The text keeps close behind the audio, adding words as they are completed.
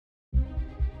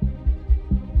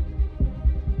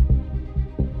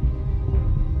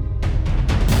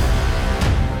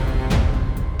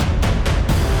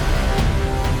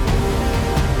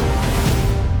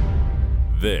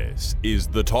is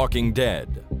The Talking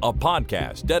Dead, a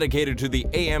podcast dedicated to the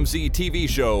AMC TV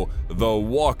show The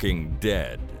Walking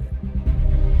Dead.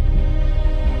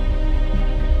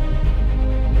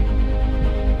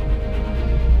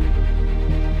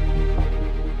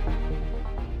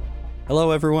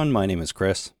 Hello everyone, my name is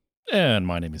Chris. And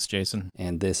my name is Jason.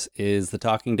 And this is The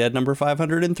Talking Dead number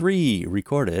 503,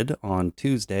 recorded on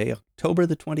Tuesday, October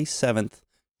the 27th,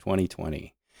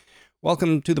 2020.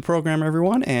 Welcome to the program,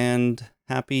 everyone, and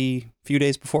happy few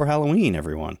days before Halloween,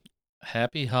 everyone.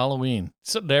 Happy Halloween.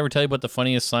 So, did I ever tell you about the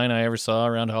funniest sign I ever saw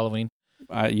around Halloween?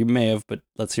 You may have, but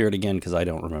let's hear it again because I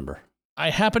don't remember.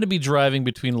 I happened to be driving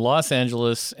between Los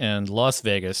Angeles and Las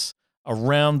Vegas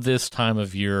around this time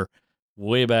of year,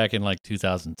 way back in like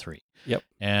 2003. Yep.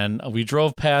 And we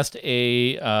drove past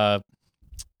a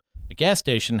gas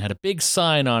station, had a big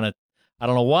sign on it. I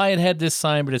don't know why it had this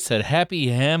sign, but it said Happy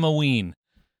Halloween.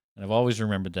 And I've always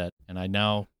remembered that. And I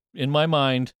now, in my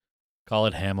mind, call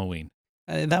it Halloween.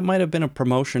 That might have been a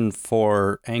promotion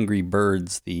for Angry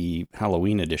Birds, the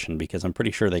Halloween edition, because I'm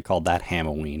pretty sure they called that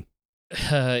Halloween.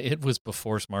 It was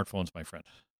before smartphones, my friend.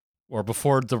 Or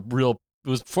before it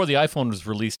was before the iPhone was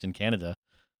released in Canada.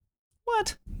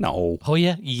 What? No. Oh,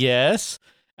 yeah. Yes,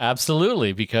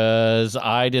 absolutely. Because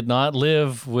I did not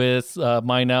live with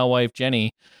my now wife,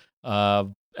 Jenny,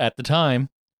 at the time.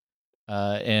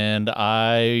 And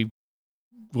I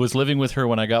was living with her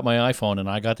when I got my iPhone, and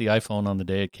I got the iPhone on the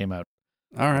day it came out.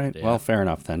 All right. Well, fair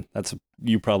enough then.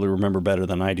 You probably remember better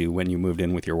than I do when you moved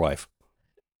in with your wife.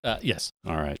 Yes.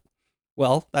 All right.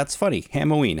 Well, that's funny.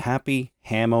 Halloween. Happy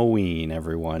Halloween,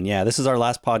 everyone. Yeah, this is our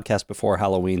last podcast before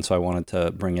Halloween, so I wanted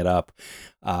to bring it up.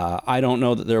 I don't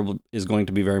know that there is going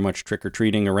to be very much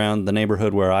trick-or-treating around the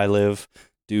neighborhood where I live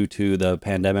due to the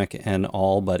pandemic and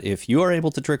all, but if you are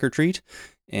able to trick-or-treat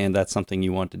and that's something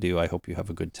you want to do, I hope you have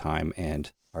a good time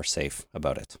and are safe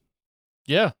about it.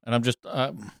 Yeah, and I'm just,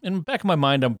 in the back of my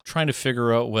mind, I'm trying to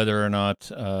figure out whether or not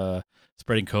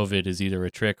spreading COVID is either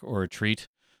a trick or a treat,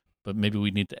 but maybe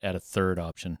we need to add a third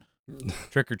option.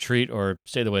 Trick or treat, or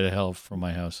stay the way the hell from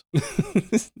my house.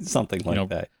 Something like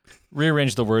that.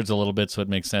 Rearrange the words a little bit so it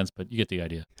makes sense, but you get the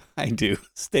idea. I do.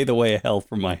 Stay the way of hell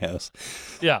from my house.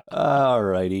 Yeah. All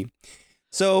righty.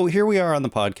 So here we are on the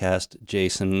podcast,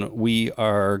 Jason. We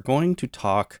are going to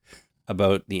talk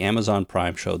about the Amazon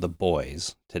Prime show, The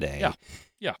Boys, today.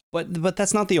 Yeah. But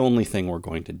that's not the only thing we're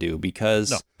going to do,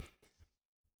 because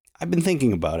I've been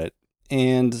thinking about it,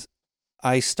 and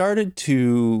I started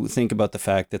to think about the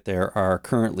fact that there are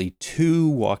currently 2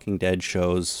 Walking Dead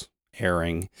shows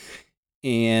airing,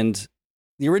 and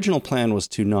the original plan was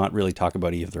to not really talk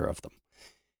about either of them.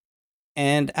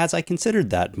 And as I considered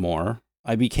that more,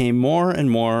 I became more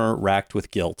and more racked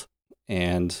with guilt,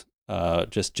 and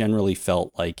just generally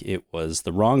felt like it was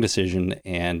the wrong decision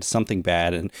and something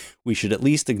bad, and we should at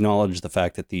least acknowledge the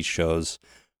fact that these shows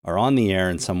are on the air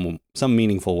in some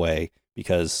meaningful way,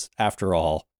 because after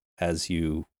all, as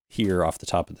you hear off the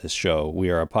top of this show, we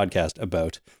are a podcast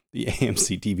about the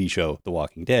AMC TV show The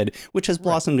Walking Dead, which has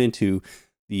blossomed into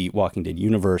the Walking Dead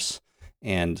universe,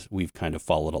 and we've kind of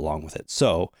followed along with it.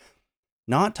 So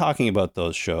not talking about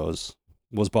those shows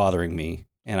was bothering me,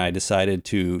 and I decided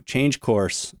to change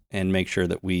course and make sure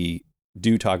that we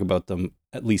do talk about them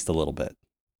at least a little bit.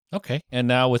 Okay, and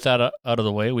now with that out of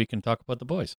the way, we can talk about The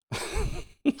Boys.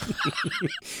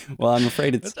 Well, I'm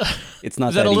afraid it's not.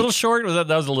 Is that a little short? Or that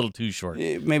was a little too short?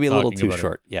 Maybe a little too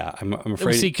short. Yeah, I'm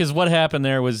afraid. See, because what happened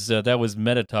there was that was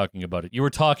meta talking about it. You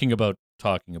were talking about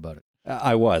it.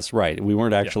 I was, right. We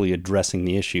weren't actually addressing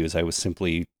the issues. I was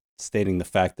simply stating the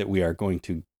fact that we are going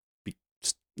to be,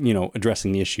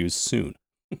 addressing the issues soon.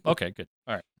 Okay, good.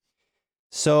 All right.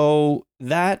 So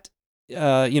that,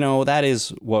 that is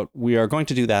what we are going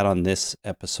to do that on this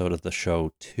episode of the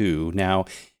show too. Now,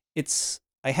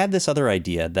 I had this other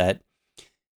idea that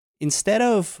instead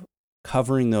of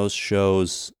covering those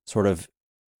shows sort of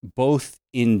both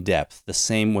in depth, the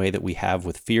same way that we have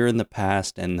with Fear in the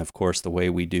past, and of course the way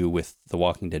we do with the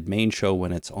Walking Dead main show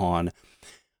when it's on,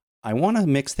 I want to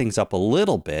mix things up a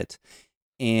little bit.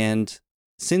 And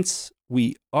since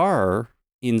we are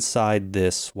inside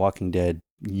this Walking Dead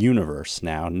universe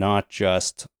now, not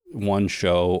just one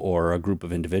show or a group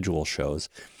of individual shows,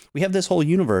 we have this whole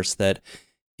universe that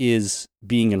is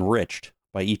being enriched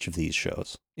by each of these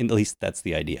shows. At least that's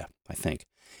the idea, I think.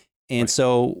 And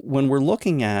so when we're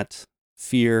looking at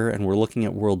Fear and we're looking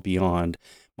at World Beyond,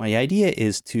 my idea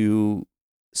is to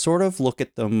sort of look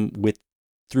at them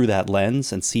through that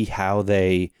lens and see how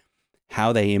they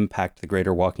impact the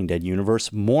greater Walking Dead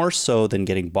universe, more so than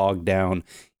getting bogged down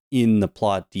in the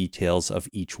plot details of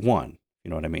each one. You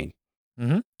know what I mean?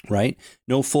 Mm-hmm. Right?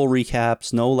 No full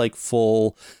recaps, no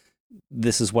full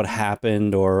this is what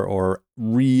happened or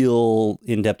real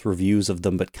in-depth reviews of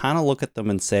them, but kind of look at them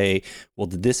and say, well,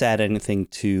 did this add anything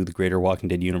to the greater Walking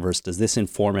Dead universe? Does this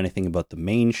inform anything about the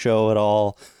main show at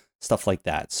all? Stuff like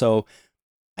that. So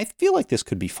I feel like this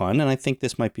could be fun, and I think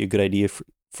this might be a good idea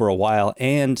for a while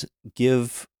and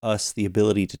give us the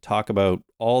ability to talk about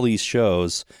all these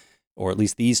shows, or at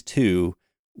least these two,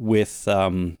 with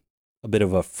a bit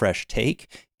of a fresh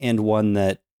take and one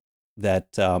that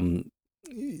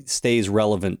stays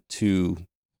relevant to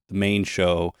the main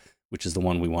show, which is the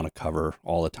one we want to cover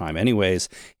all the time anyways,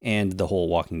 and the whole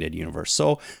Walking Dead universe.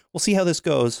 So we'll see how this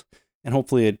goes, and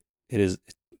hopefully it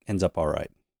ends up all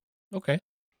right. Okay.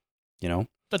 You know?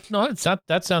 But no, it's not,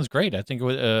 that sounds great. I think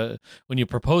when you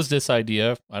proposed this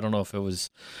idea, I don't know if it was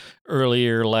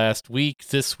earlier last week,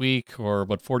 this week, or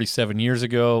 47 years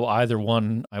ago, either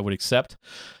one I would accept.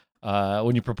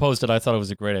 When you proposed it, I thought it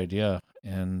was a great idea,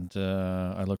 and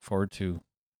I look forward to,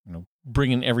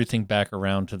 bringing everything back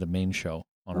around to the main show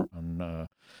on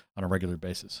a regular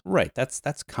basis. Right.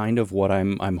 That's kind of what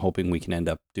I'm hoping we can end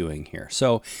up doing here.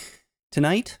 So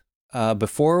tonight,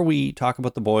 before we talk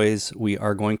about the boys, we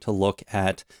are going to look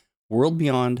at World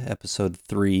Beyond episode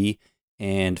 3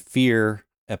 and Fear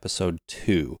episode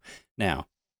 2. Now,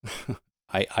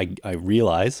 I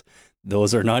realize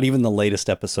those are not even the latest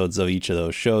episodes of each of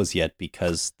those shows yet,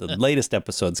 because the latest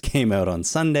episodes came out on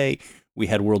Sunday. We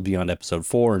had World Beyond episode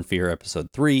 4 and Fear episode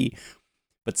 3.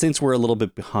 But since we're a little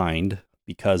bit behind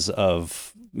because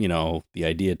of, the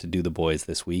idea to do the boys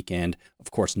this week, and of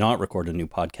course not record a new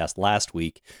podcast last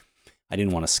week, I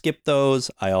didn't want to skip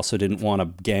those. I also didn't want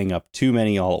to gang up too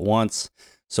many all at once.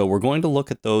 So we're going to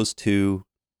look at those two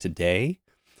today.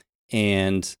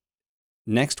 And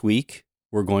next week,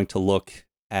 we're going to look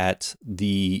at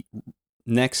the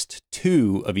next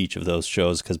 2 of each of those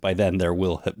shows, because by then there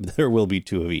will be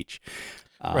 2 of each.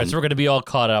 Right, so we're going to be all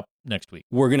caught up next week.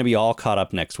 We're going to be all caught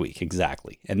up next week,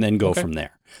 exactly, and then go from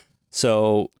there.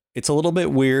 So it's a little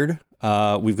bit weird.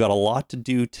 We've got a lot to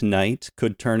do tonight.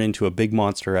 Could turn into a big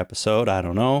monster episode. I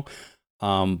don't know.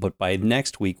 But by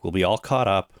next week, we'll be all caught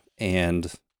up,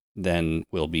 and then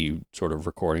we'll be sort of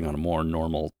recording on a more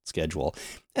normal schedule.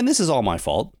 And this is all my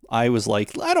fault. I was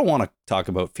like, I don't want to talk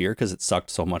about Fear because it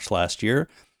sucked so much last year.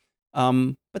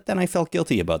 But then I felt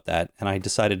guilty about that, and I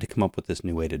decided to come up with this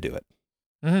new way to do it.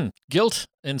 Mm-hmm. Guilt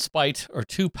and spite are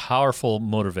 2 powerful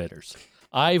motivators.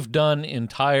 I've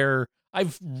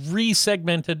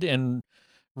resegmented and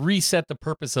reset the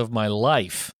purpose of my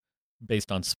life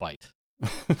based on spite.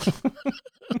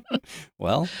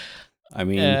 Well, I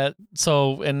mean,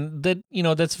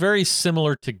 that's very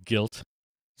similar to guilt.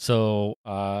 So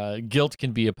guilt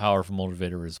can be a powerful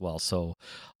motivator as well. So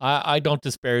I don't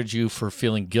disparage you for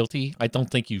feeling guilty. I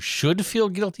don't think you should feel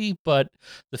guilty, but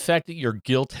the fact that your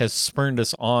guilt has spurred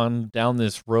us on down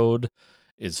this road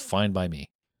is fine by me.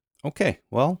 Okay,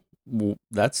 well,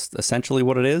 that's essentially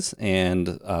what it is.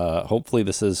 And hopefully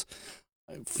this has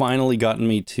finally gotten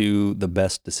me to the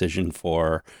best decision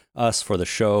for us, for the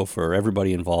show, for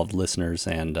everybody involved, listeners,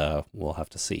 and we'll have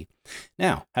to see.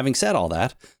 Now, having said all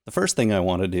that, the first thing I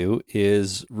want to do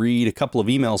is read a couple of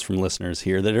emails from listeners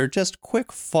here that are just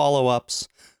quick follow-ups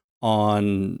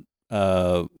on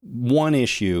one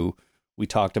issue we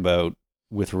talked about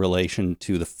with relation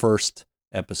to the first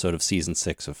episode of season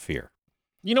 6 of Fear.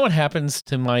 You know what happens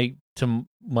to my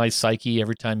psyche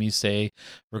every time you say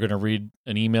we're going to read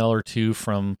an email or 2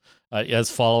 from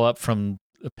as follow-up from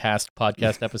past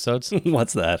podcast episodes?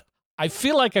 What's that? I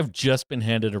feel like I've just been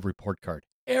handed a report card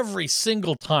every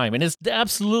single time, and it's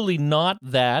absolutely not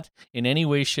that in any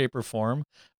way, shape, or form.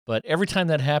 But every time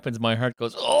that happens, my heart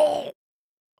goes, oh,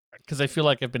 because I feel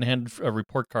like I've been handed a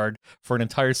report card for an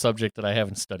entire subject that I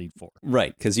haven't studied for.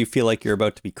 Right, because you feel like you're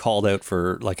about to be called out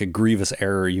for like a grievous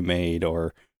error you made,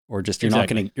 or just you're not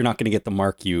gonna get the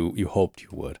mark you hoped you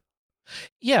would.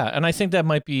 Yeah, and I think that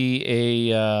might be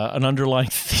an underlying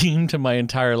theme to my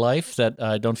entire life, that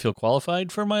I don't feel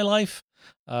qualified for my life,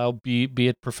 be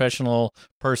it professional,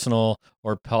 personal,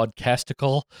 or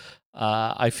podcastical.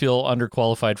 I feel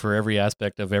underqualified for every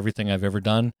aspect of everything I've ever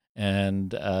done,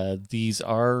 and these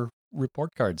are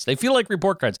report cards. They feel like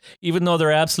report cards, even though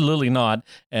they're absolutely not,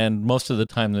 and most of the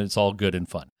time it's all good and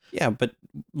fun. Yeah, but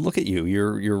look at you.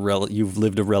 You've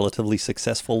lived a relatively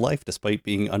successful life despite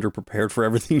being underprepared for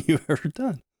everything you've ever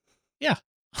done. Yeah.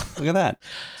 Look at that.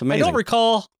 It's amazing. I don't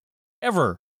recall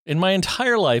ever, in my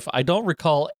entire life,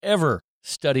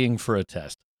 studying for a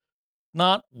test.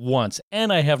 Not once.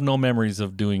 And I have no memories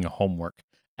of doing homework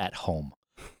at home.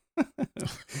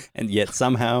 And yet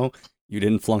somehow you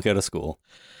didn't flunk out of school.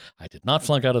 I did not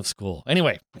flunk out of school.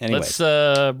 Anyway. Let's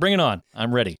bring it on.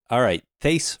 I'm ready. All right.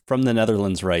 Thais from the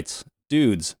Netherlands writes,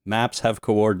 Dudes, maps have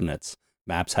coordinates.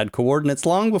 Maps had coordinates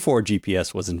long before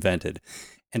GPS was invented.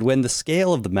 And when the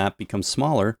scale of the map becomes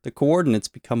smaller, the coordinates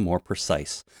become more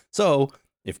precise. So,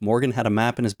 if Morgan had a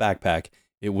map in his backpack,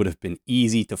 it would have been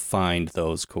easy to find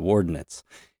those coordinates.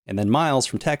 And then Miles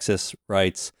from Texas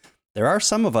writes, there are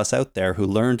some of us out there who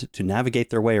learned to navigate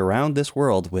their way around this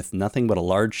world with nothing but a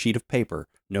large sheet of paper,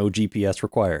 no GPS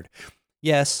required.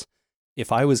 Yes, if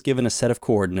I was given a set of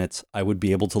coordinates, I would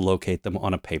be able to locate them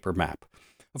on a paper map.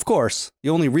 Of course, the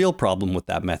only real problem with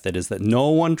that method is that no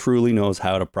one truly knows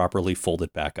how to properly fold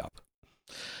it back up.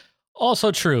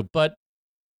 Also true, but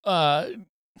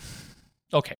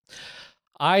okay.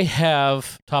 I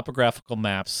have topographical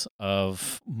maps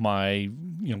of my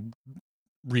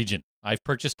region. I've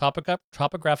purchased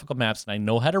topographical maps, and I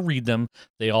know how to read them.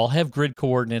 They all have grid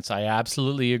coordinates. I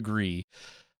absolutely agree.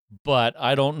 But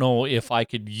I don't know if I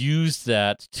could use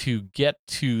that to get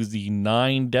to the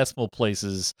 9 decimal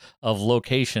places of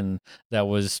location that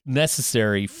was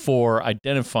necessary for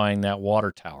identifying that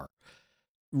water tower.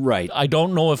 Right. I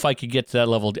don't know if I could get to that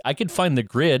level. I could find the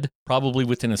grid probably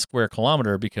within a square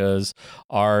kilometer because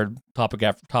our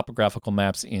topographical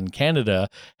maps in Canada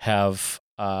have,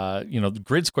 the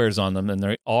grid squares on them, and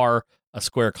they are a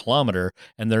square kilometer,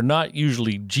 and they're not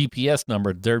usually GPS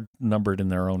numbered. They're numbered in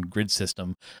their own grid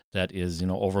system that is,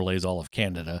 overlays all of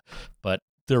Canada. But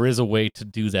there is a way to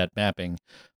do that mapping.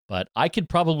 But I could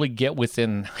probably get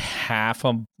within half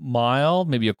a mile,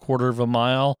 maybe a quarter of a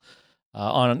mile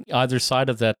on either side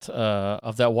of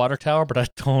that water tower, but I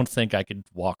don't think I could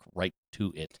walk right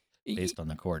to it based on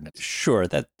the coordinates. Sure,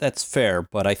 that's fair,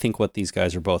 but I think what these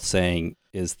guys are both saying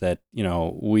is that,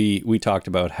 we talked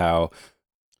about how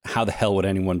the hell would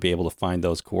anyone be able to find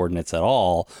those coordinates at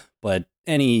all, but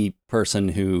any person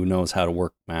who knows how to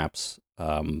work maps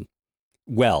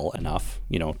well enough,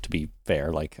 to be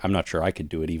fair, like I'm not sure I could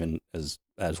do it even as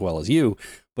well as you,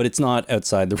 but it's not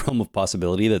outside the realm of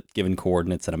possibility that given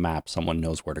coordinates and a map, someone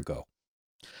knows where to go.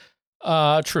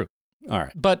 True. All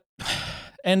right. But,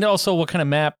 and also what kind of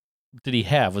map did he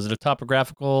have? Was it a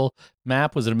topographical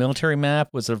map? Was it a military map?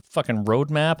 Was it a fucking road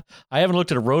map? I haven't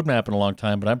looked at a road map in a long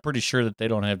time, but I'm pretty sure that they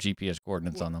don't have GPS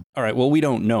coordinates on them. All right. Well, we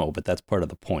don't know, but that's part of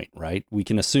the point, right? We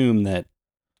can assume that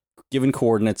given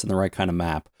coordinates and the right kind of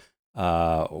map,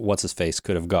 what's-his-face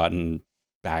could have gotten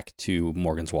back to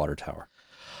Morgan's water tower.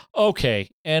 Okay.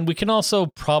 And we can also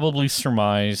probably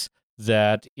surmise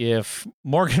that if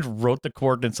Morgan wrote the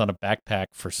coordinates on a backpack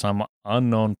for some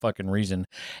unknown fucking reason,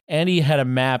 and he had a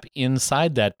map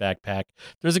inside that backpack,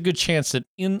 there's a good chance that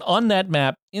on that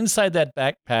map, inside that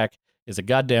backpack, is a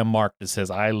goddamn mark that says,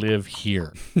 I live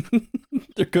here.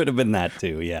 There could have been that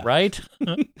too, yeah. Right?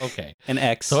 Okay. An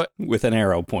X with an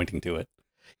arrow pointing to it.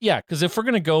 Yeah, because if we're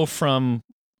going to go from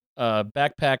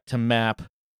backpack to map,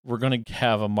 we're going to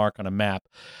have a mark on a map.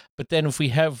 But then if we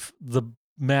have the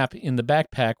map in the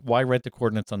backpack, why write the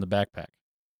coordinates on the backpack?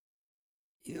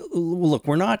 Look,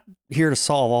 we're not here to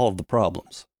solve all of the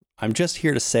problems. I'm just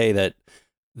here to say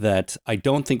that I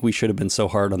don't think we should have been so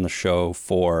hard on the show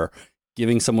for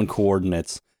giving someone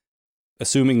coordinates,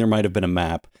 assuming there might have been a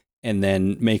map, and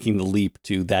then making the leap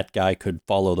to that guy could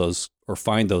follow those or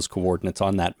find those coordinates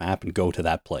on that map and go to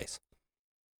that place.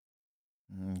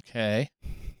 Okay.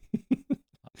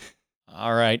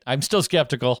 All right. I'm still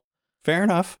skeptical. Fair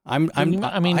enough. I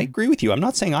agree with you. I'm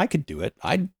not saying I could do it.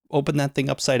 I'd open that thing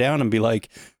upside down and be like,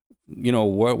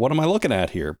 what am I looking at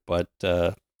here? But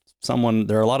there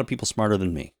are a lot of people smarter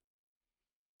than me.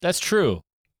 That's true.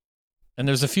 And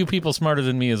there's a few people smarter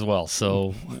than me as well.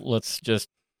 So let's just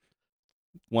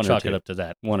chalk it up to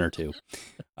that. One or two.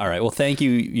 All right. Well, thank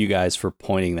you guys for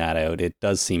pointing that out. It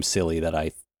does seem silly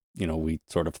that we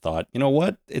sort of thought,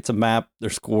 what? It's a map.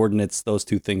 There's coordinates. Those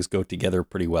two things go together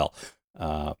pretty well.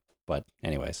 But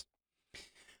anyways.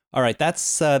 All right.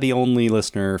 That's the only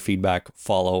listener feedback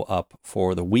follow-up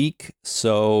for the week.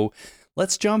 So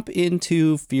let's jump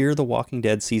into Fear the Walking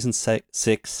Dead Season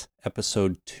 6,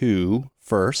 Episode 2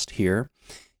 first here.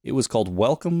 It was called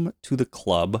Welcome to the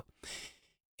Club.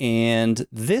 And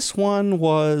this one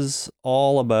was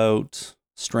all about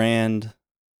Strand,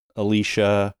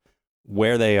 Alicia,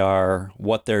 where they are,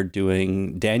 what they're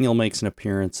doing. Daniel makes an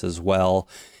appearance as well.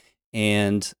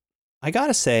 And I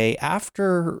gotta say,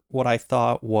 after what I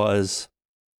thought was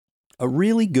a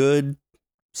really good,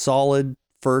 solid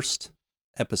first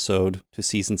episode to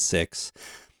Season 6,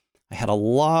 I had a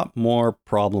lot more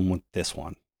problem with this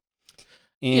one.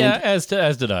 And, yeah, as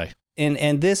did I.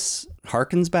 And this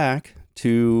harkens back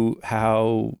to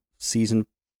how Season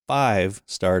 5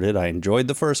 started. I enjoyed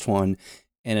the first one,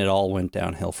 and it all went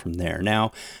downhill from there.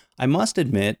 Now, I must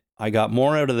admit, I got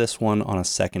more out of this one on a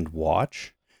second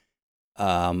watch.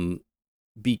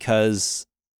 because,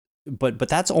 but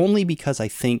that's only because I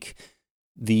think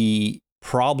the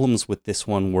problems with this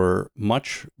one were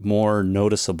much more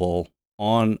noticeable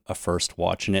on a first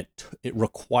watch, and it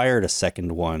required a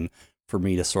second one for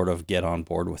me to sort of get on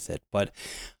board with it. But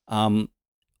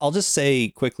I'll just say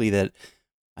quickly that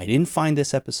I didn't find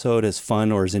this episode as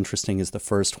fun or as interesting as the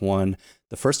first one.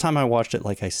 The first time I watched it,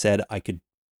 like I said, I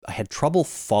had trouble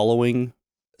following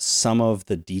some of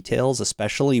the details,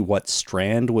 especially what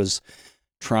Strand was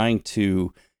trying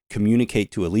to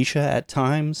communicate to Alicia at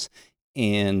times.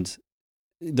 And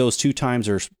those two times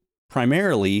are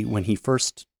primarily when he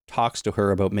first talks to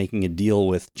her about making a deal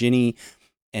with Ginny,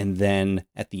 and then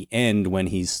at the end when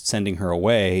he's sending her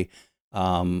away.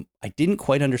 I didn't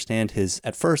quite understand his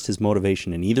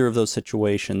motivation in either of those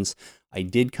situations. I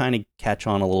did kind of catch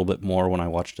on a little bit more when I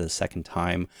watched it a second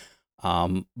time.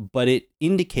 But it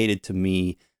indicated to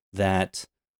me that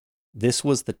this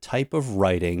was the type of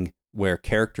writing where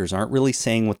characters aren't really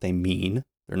saying what they mean.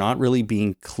 They're not really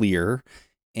being clear.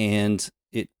 And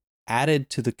it added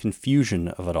to the confusion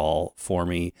of it all for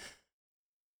me.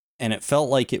 And it felt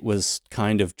like it was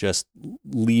kind of just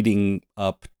leading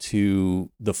up to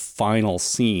the final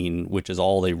scene, which is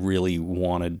all they really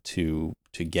wanted to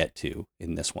get to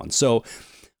in this one. So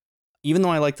even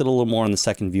though I liked it a little more on the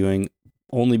second viewing,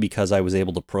 only because I was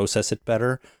able to process it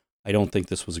better, I don't think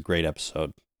this was a great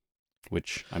episode,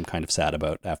 which I'm kind of sad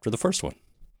about after the first one.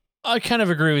 I kind of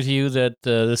agree with you that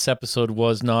this episode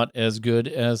was not as good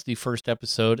as the first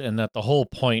episode, and that the whole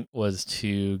point was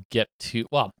to get to,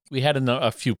 well, we had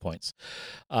a few points.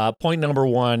 Point number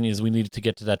one is we needed to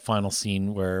get to that final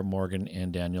scene where Morgan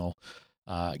and Daniel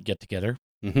get together.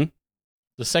 Mm-hmm.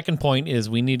 The second point is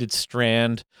we needed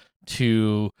Strand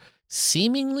to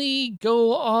seemingly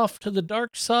go off to the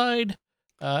dark side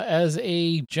as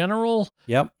a general.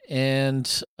 Yep.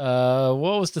 And what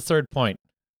was the third point?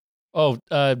 Oh,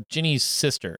 Ginny's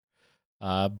sister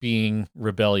being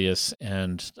rebellious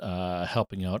and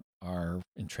helping out our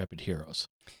intrepid heroes.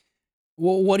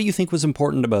 Well, what do you think was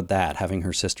important about that, having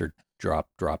her sister drop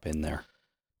in there?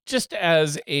 Just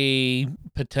as a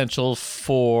potential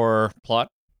for plot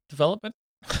development.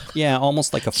 Yeah,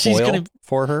 almost like a foil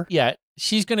for her. Yeah,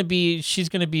 she's gonna be a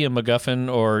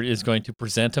MacGuffin, or is going to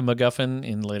present a MacGuffin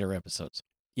in later episodes.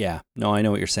 Yeah, no, I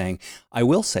know what you're saying. I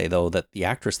will say, though, that the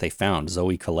actress they found,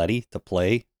 Zoe Colletti, to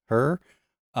play her,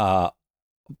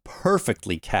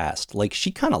 perfectly cast. Like,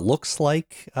 she kind of looks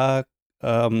like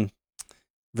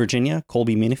Virginia,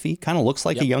 Colby Minifie, kind of looks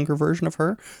like a younger version of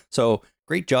her. So,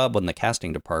 great job on the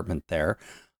casting department there.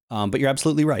 But you're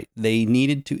absolutely right. They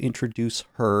needed to introduce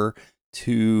her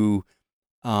to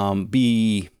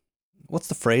be, what's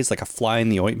the phrase, like a fly in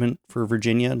the ointment for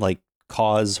Virginia, like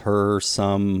cause her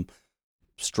some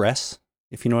stress,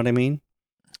 if you know what I mean.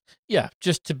 Yeah,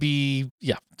 just to be,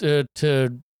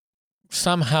 to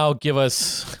somehow give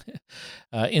us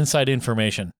inside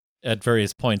information at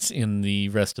various points in the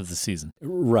rest of the season.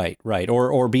 Right.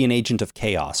 Or be an agent of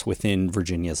chaos within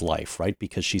Virginia's life, right?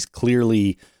 Because she's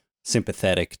clearly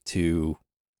sympathetic to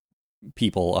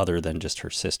people other than just her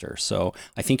sister. So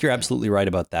I think you're absolutely right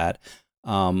about that.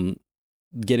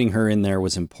 Getting her in there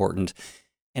was important.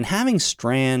 And having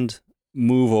Strand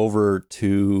move over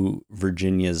to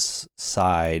Virginia's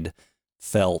side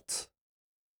felt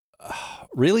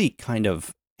really kind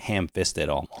of ham-fisted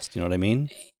almost. You know what I mean?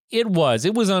 It was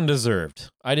undeserved.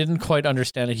 I didn't quite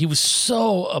understand it. He was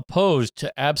so opposed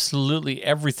to absolutely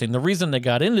everything. The reason they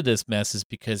got into this mess is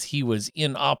because he was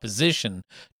in opposition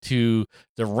to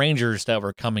the Rangers that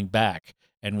were coming back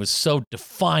and was so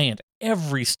defiant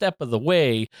every step of the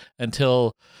way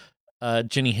until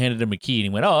Ginny handed him a key and he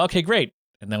went, "Oh, okay, great."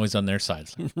 And now he's on their side.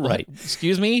 Right.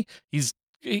 Excuse me? He's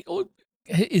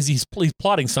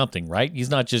plotting something, right?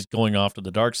 He's not just going off to the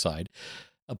dark side.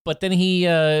 But then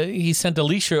he sent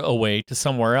Alicia away to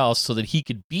somewhere else so that he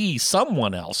could be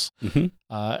someone else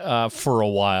for a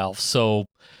while. So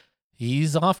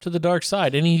he's off to the dark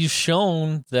side. And he's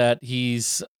shown that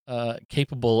he's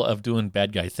capable of doing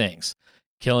bad guy things.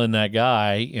 Killing that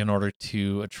guy in order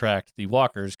to attract the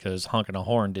walkers because honking a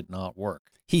horn did not work.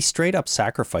 He straight up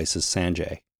sacrifices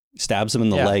Sanjay, stabs him in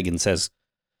the leg and says,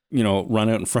 run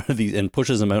out in front of these, and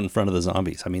pushes him out in front of the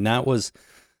zombies. I mean, that's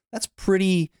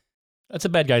a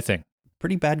bad guy thing.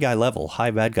 Pretty bad guy level,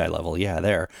 high bad guy level. Yeah,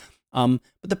 there. But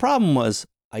the problem was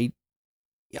I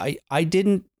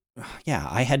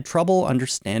had trouble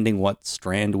understanding what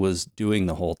Strand was doing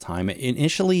the whole time.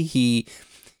 Initially,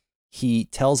 he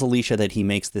tells Alicia that he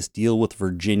makes this deal with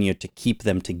Virginia to keep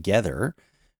them together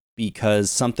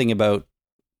because something about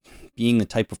being the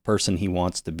type of person he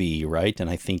wants to be, right? And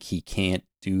I think he can't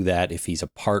do that if he's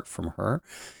apart from her.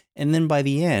 And then by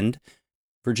the end,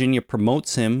 Virginia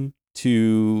promotes him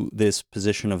to this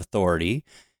position of authority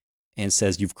and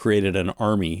says, "You've created an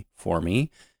army for me."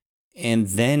 And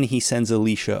then he sends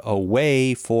Alicia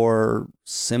away for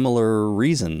similar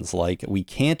reasons, like we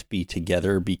can't be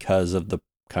together because of the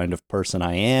kind of person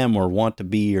I am or want to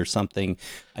be or something.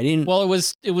 I didn't. Well,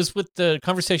 it was with the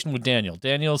conversation with Daniel.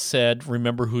 Daniel said,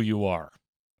 "Remember who you are,"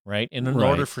 right? And in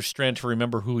order for Strand to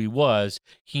remember who he was,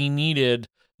 he needed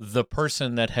the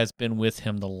person that has been with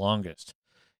him the longest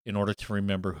in order to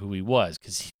remember who he was,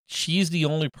 because she's the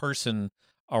only person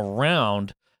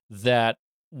around that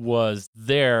was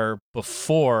there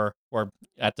before or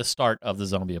at the start of the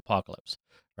zombie apocalypse,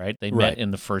 right? They met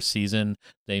in the first season.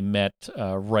 They met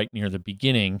right near the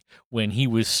beginning when he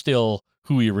was still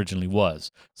who he originally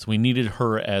was. So we needed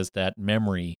her as that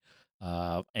memory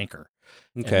anchor.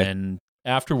 Okay. And then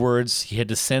afterwards, he had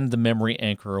to send the memory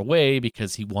anchor away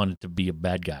because he wanted to be a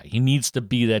bad guy. He needs to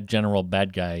be that general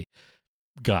bad guy.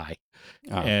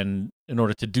 And in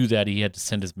order to do that, he had to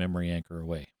send his memory anchor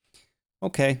away.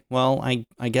 Okay, well,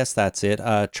 I guess that's it.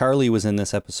 Charlie was in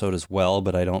this episode as well,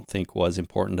 but I don't think was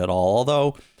important at all.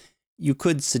 Although you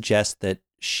could suggest that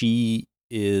she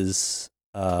is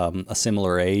a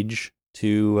similar age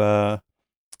to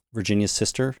Virginia's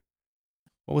sister.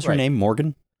 What was her name?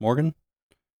 Morgan?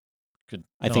 Good.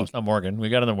 I think it's not Morgan. We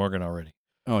got another Morgan already.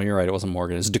 Oh, you're right. It wasn't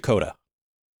Morgan. It's Dakota.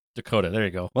 There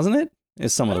you go. Wasn't it?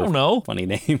 It's some other funny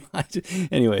name.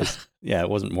 Anyways, yeah, it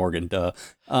wasn't Morgan. Duh.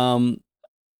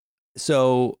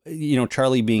 So,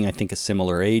 Charlie being, I think, a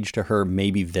similar age to her,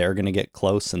 maybe they're going to get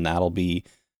close and that'll be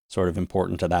sort of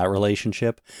important to that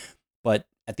relationship. But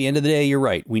at the end of the day, you're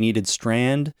right. We needed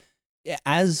Strand.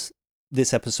 As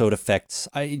this episode affects,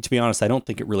 to be honest, I don't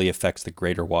think it really affects the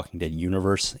greater Walking Dead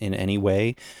universe in any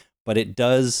way, but it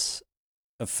does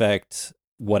affect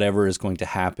whatever is going to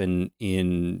happen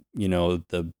in,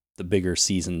 the bigger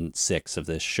season 6 of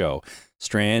this show.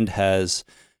 Strand has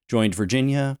joined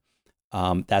Virginia.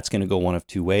 That's going to go one of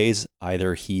two ways.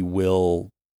 Either he will,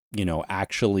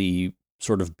 actually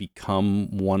sort of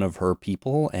become one of her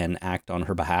people and act on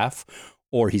her behalf,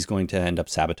 or he's going to end up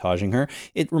sabotaging her.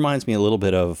 It reminds me a little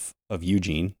bit of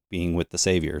Eugene being with the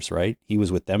Saviors, right? He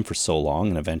was with them for so long,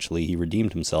 and eventually he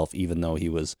redeemed himself, even though he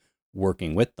was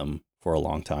working with them for a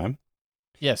long time.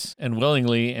 Yes, and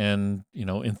willingly and,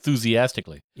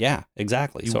 enthusiastically. Yeah,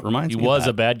 exactly. So it reminds me of that. He was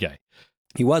a bad guy.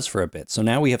 He was for a bit. So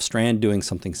now we have Strand doing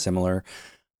something similar.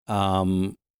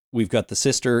 We've got the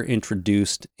sister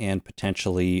introduced and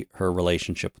potentially her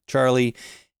relationship with Charlie.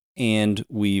 And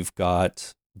we've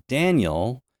got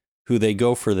Daniel, who they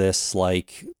go for this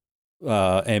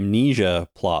amnesia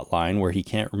plot line where he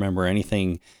can't remember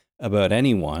anything about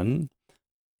anyone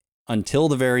until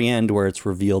the very end, where it's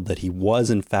revealed that he was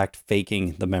in fact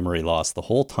faking the memory loss the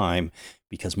whole time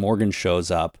because Morgan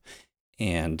shows up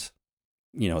and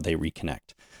they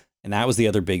reconnect. And that was the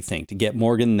other big thing, to get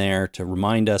Morgan there to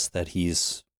remind us that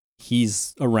he's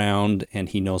around and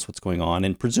he knows what's going on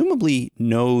and presumably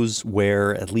knows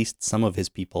where at least some of his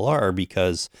people are,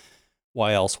 because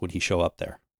why else would he show up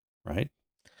there, right?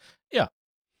 Yeah.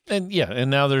 And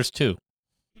now there's two.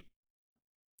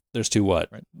 There's two what?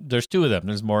 Right. There's two of them.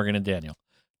 There's Morgan and Daniel.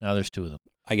 Now there's two of them.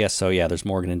 I guess so, yeah, there's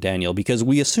Morgan and Daniel, because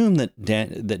we assume that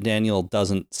Daniel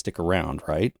doesn't stick around,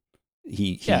 right?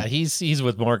 He's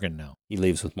with Morgan now. He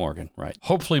leaves with Morgan, right?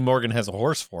 Hopefully Morgan has a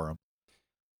horse for him.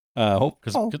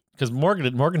 Because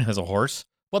Morgan has a horse.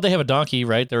 Well, they have a donkey,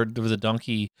 right? There was a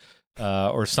donkey,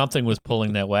 or something was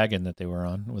pulling that wagon that they were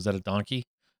on. Was that a donkey?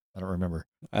 I don't remember.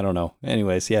 I don't know.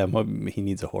 Anyways, yeah, he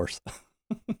needs a horse.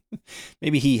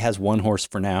 Maybe he has one horse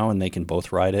for now, and they can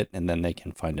both ride it, and then they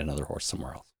can find another horse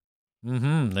somewhere else.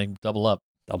 Mm-hmm. They double up.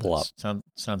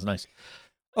 Sounds nice.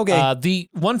 Okay. The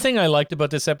one thing I liked about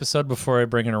this episode, before I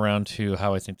bring it around to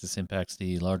how I think this impacts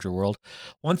the larger world,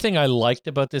 one thing I liked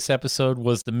about this episode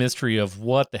was the mystery of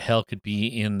what the hell could be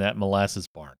in that molasses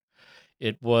barn.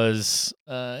 It was,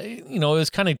 it was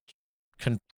kind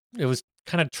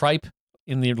of tripe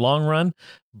in the long run,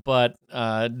 but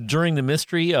during the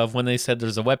mystery of when they said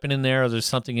there's a weapon in there or there's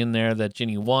something in there that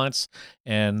Ginny wants,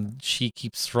 and she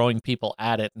keeps throwing people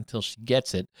at it until she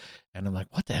gets it, and I'm like,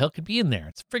 what the hell could be in there?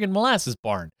 It's a friggin' molasses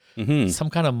barn. Mm-hmm. Some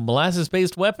kind of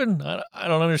molasses-based weapon? I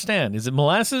don't understand. Is it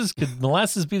molasses? Could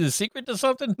molasses be the secret to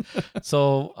something?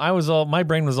 So my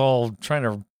brain was all trying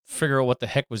to figure out what the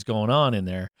heck was going on in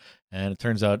there, and it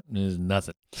turns out there's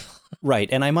nothing. Right,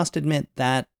 and I must admit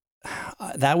that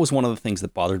was one of the things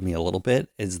that bothered me a little bit,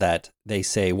 is that they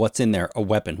say, what's in there? A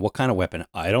weapon. What kind of weapon?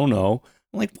 I don't know.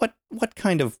 I'm like, what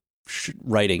kind of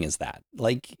writing is that?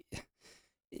 Like,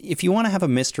 if you want to have a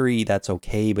mystery, that's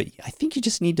okay, but I think you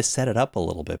just need to set it up a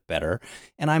little bit better.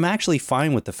 And I'm actually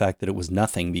fine with the fact that it was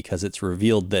nothing, because it's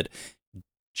revealed that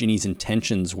Ginny's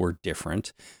intentions were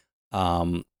different.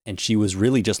 And she was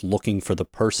really just looking for the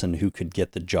person who could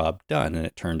get the job done, and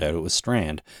it turned out it was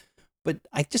Strand. But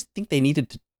I just think they needed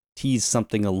to tease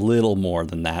something a little more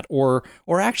than that, or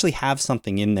actually have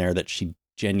something in there that she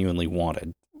genuinely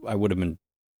wanted. I would have been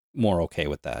more okay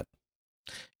with that.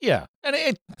 Yeah, and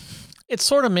it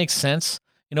sort of makes sense.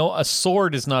 You know, a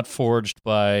sword is not forged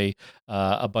by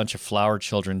a bunch of flower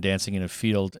children dancing in a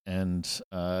field and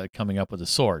coming up with a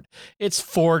sword. It's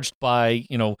forged by,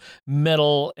 you know,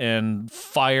 metal and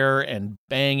fire and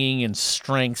banging and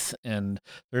strength, and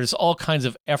there's all kinds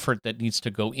of effort that needs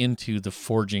to go into the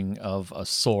forging of a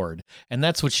sword. And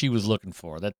that's what she was looking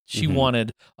for. That she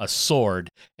wanted a sword,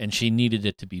 and she needed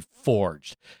it to be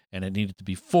forged. And it needed to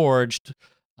be forged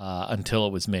until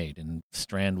it was made. And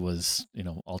Strand was, you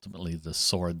know, ultimately the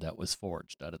sword that was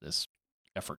forged out of this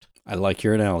effort. I like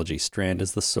your analogy. Strand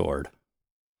is the sword.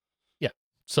 Yeah.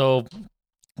 So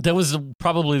that was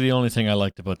probably the only thing I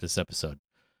liked about this episode.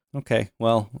 Okay.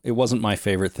 Well, it wasn't my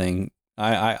favorite thing.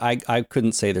 I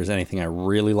couldn't say there's anything I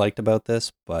really liked about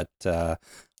this, but I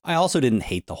also didn't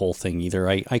hate the whole thing either.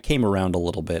 I came around a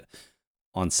little bit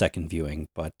on second viewing,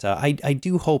 but I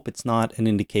do hope it's not an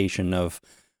indication of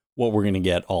what we're going to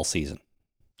get all season.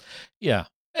 Yeah.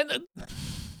 And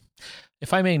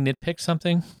if I may nitpick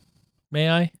something, may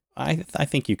I? I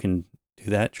think you can do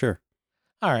that, sure.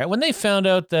 All right. When they found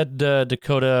out that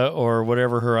Dakota, or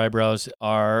whatever her eyebrows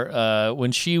are,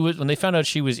 when they found out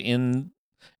she was in,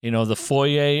 you know, the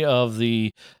foyer of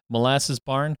the molasses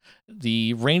barn,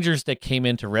 the rangers that came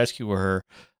in to rescue her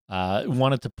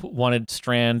wanted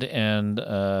Strand and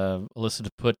Alyssa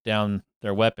to put down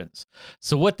their weapons.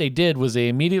 So what they did was they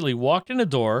immediately walked in a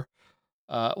door,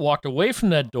 walked away from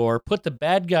that door, put the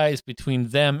bad guys between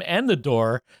them and the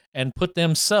door, and put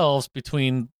themselves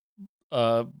between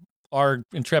our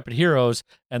intrepid heroes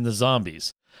and the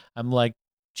zombies. I'm like,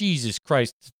 Jesus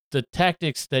Christ, the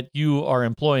tactics that you are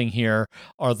employing here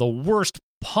are the worst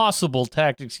possible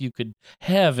tactics you could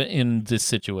have in this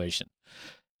situation.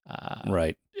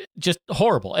 Right. Just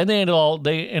horrible. And they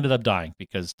ended up dying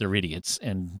because they're idiots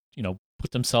and, you know,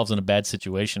 put themselves in a bad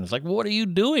situation. It's like, what are you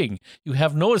doing? You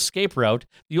have no escape route.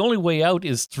 The only way out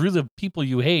is through the people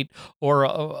you hate, or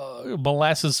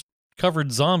molasses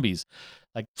covered zombies.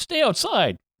 Like, stay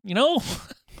outside, you know?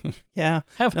 Yeah.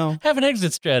 Have an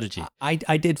exit strategy.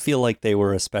 I did feel like they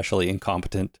were especially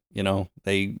incompetent, you know.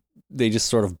 They just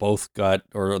sort of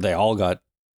they all got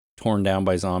torn down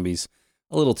by zombies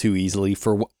a little too easily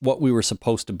for what we were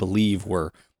supposed to believe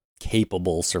were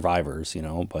capable survivors, you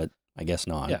know, but I guess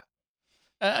not. Yeah.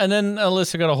 And then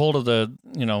Alyssa got a hold of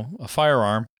a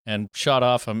firearm and shot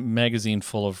off a magazine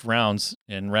full of rounds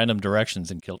in random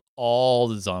directions and killed all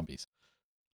the zombies.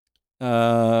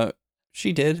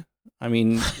 She did. I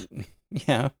mean,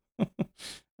 yeah.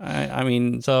 I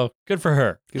mean, so good for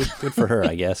her. Good for her,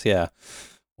 I guess. Yeah.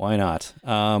 Why not?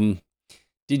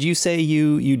 Did you say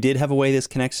you did have a way this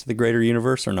connects to the greater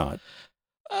universe or not?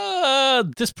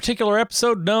 This particular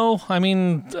episode, no. I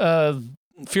mean,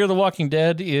 Fear the Walking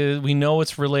Dead we know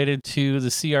it's related to the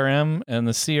CRM, and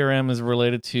the CRM is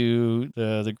related to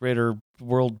the greater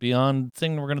world beyond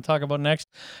thing we're going to talk about next,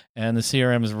 and the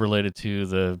CRM is related to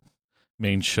the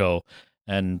main show,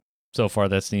 and so far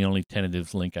that's the only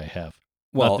tentative link I have.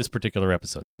 Well, not this particular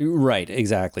episode. Right,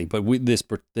 exactly. But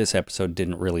this episode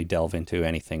didn't really delve into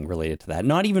anything related to that.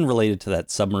 Not even related to that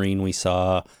submarine we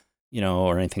saw, you know,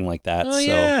 or anything like that. Oh,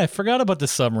 yeah, I forgot about the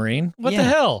submarine. What the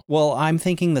hell? Well, I'm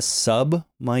thinking the sub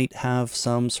might have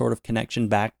some sort of connection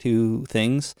back to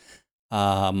things,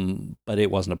 but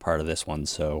it wasn't a part of this one,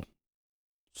 so,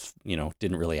 you know,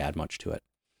 didn't really add much to it.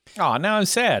 Oh, now I'm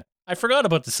sad. I forgot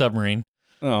about the submarine.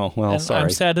 Oh, well, and sorry. I'm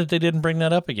sad that they didn't bring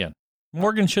that up again.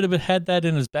 Morgan should have had that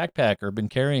in his backpack or been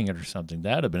carrying it or something.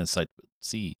 That would have been a sight to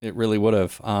see. It really would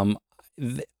have.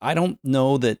 I don't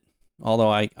know that, although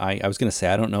I was going to say,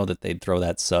 I don't know that they'd throw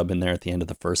that sub in there at the end of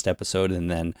the first episode and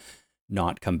then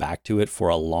not come back to it for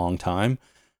a long time.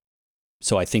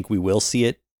 So I think we will see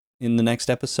it in the next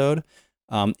episode.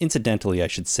 Incidentally, I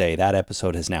should say that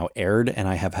episode has now aired, and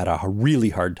I have had a really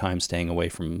hard time staying away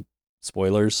from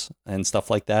spoilers and stuff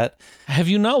like that. Have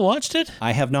you not watched it?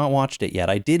 I have not watched it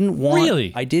yet. I didn't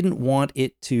want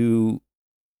it to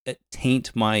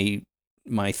taint my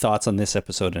thoughts on this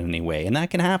episode in any way, and that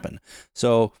can happen.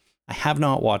 So I have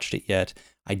not watched it yet.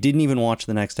 I didn't even watch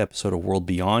the next episode of World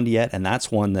Beyond yet, and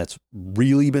that's one that's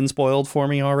really been spoiled for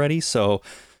me already. So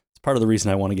it's part of the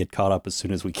reason I want to get caught up as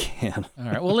soon as we can. All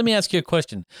right. Well, let me ask you a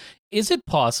question. Is it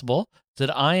possible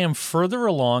that I am further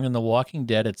along in The Walking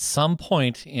Dead at some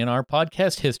point in our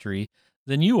podcast history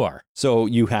than you are. So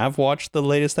you have watched the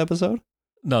latest episode?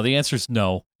 No, the answer is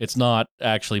no. It's not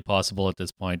actually possible at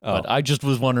this point. Oh. But I just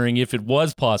was wondering if it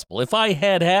was possible. If I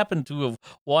had happened to have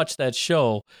watched that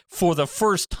show for the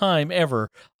first time ever,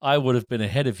 I would have been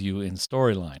ahead of you in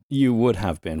storyline. You would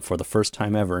have been for the first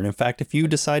time ever. And in fact, if you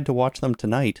decide to watch them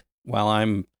tonight while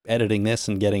I'm editing this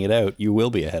and getting it out, you will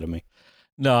be ahead of me.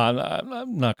 No,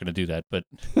 I'm not going to do that. But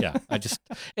yeah,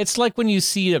 it's like when you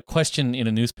see a question in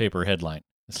a newspaper headline.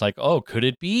 It's like, oh, could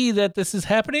it be that this is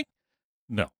happening?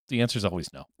 No, the answer is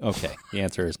always no. Okay, the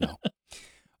answer is no.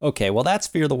 Okay, well, that's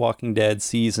Fear the Walking Dead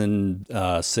Season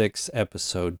 6,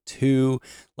 Episode 2.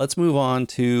 Let's move on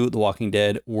to The Walking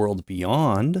Dead World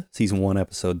Beyond, Season 1,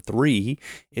 Episode 3.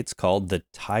 It's called The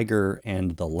Tiger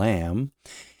and the Lamb.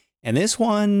 And this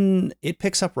one, it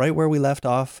picks up right where we left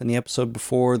off in the episode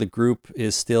before. The group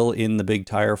is still in the big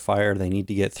tire fire they need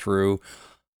to get through.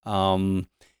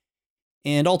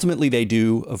 And ultimately they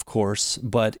do, of course,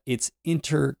 but it's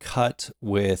intercut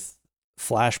with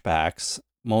flashbacks,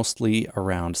 mostly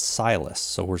around Silas.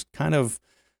 So we're kind of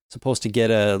supposed to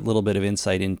get a little bit of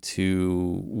insight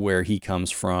into where he comes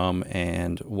from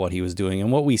and what he was doing.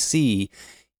 And what we see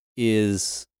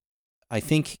is, I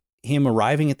think, him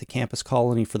arriving at the campus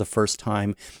colony for the first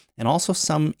time, and also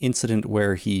some incident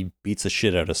where he beats the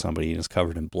shit out of somebody and is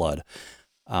covered in blood.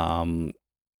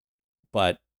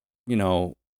 But, you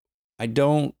know, I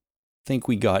don't think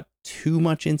we got too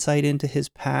much insight into his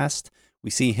past.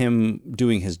 We see him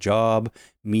doing his job,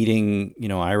 meeting,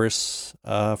 Iris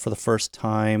for the first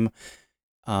time.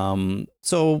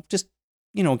 So just,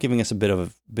 giving us a bit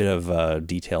of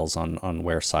details on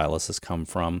where Silas has come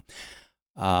from.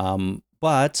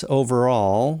 But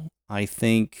overall, I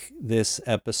think this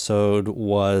episode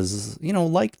was,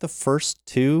 like the first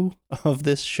two of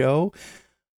this show,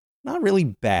 not really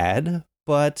bad,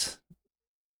 but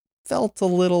felt a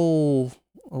little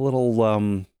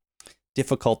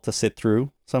difficult to sit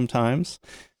through sometimes.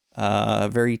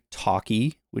 Very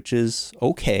talky, which is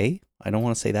okay. I don't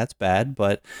want to say that's bad,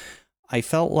 but I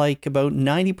felt like about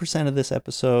 90% of this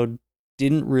episode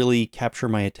didn't really capture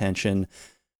my attention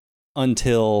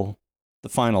until the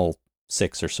final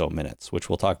 6 or so minutes, which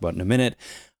we'll talk about in a minute.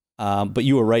 But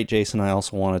you were right, Jason. I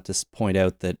also wanted to point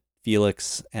out that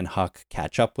Felix and Huck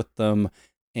catch up with them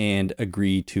and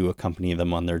agree to accompany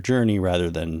them on their journey rather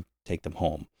than take them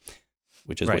home,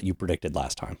 which is what you predicted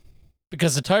last time.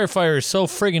 Because the tire fire is so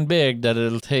friggin' big that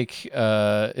it'll take,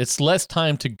 it's less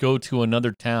time to go to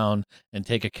another town and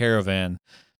take a caravan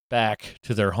back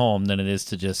to their home than it is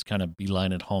to just kind of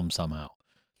beeline it home somehow.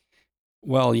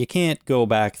 Well, you can't go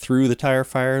back through the tire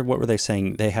fire. What were they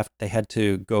saying? They had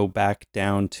to go back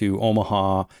down to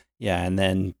Omaha, and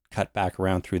then cut back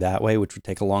around through that way, which would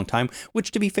take a long time,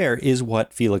 which, to be fair, is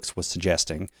what Felix was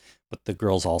suggesting. But the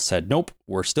girls all said, nope,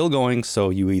 we're still going, so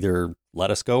you either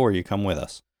let us go or you come with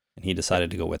us. And he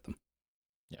decided to go with them.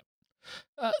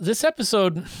 Yeah. This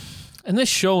episode, and this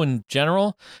show in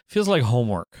general, feels like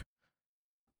homework.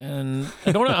 And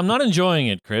I'm not enjoying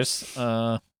it, Chris.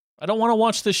 I don't want to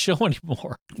watch this show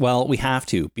anymore. Well, we have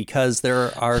to, because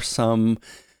there are some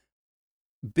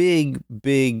big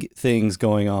things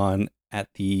going on at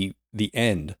the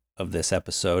end of this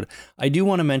episode. I do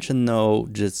want to mention, though,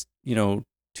 just,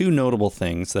 two notable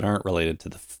things that aren't related to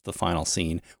the final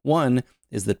scene. One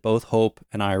is that both Hope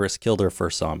and Iris killed their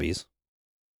first zombies.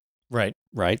 Right.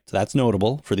 So that's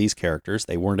notable for these characters.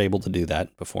 They weren't able to do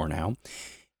that before now.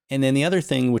 And then the other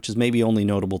thing, which is maybe only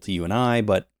notable to you and I,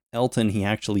 but Elton, he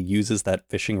actually uses that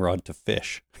fishing rod to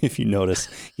fish. If you notice,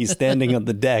 he's standing on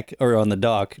the deck or on the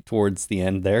dock towards the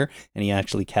end there, and he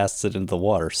actually casts it into the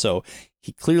water. So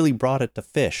he clearly brought it to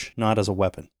fish, not as a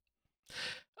weapon.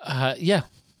 Yeah.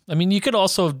 I mean, you could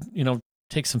also,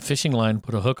 take some fishing line,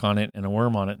 put a hook on it and a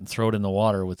worm on it and throw it in the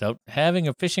water without having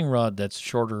a fishing rod that's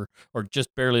shorter or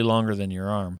just barely longer than your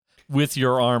arm with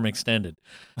your arm extended.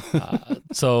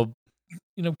 So,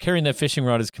 carrying that fishing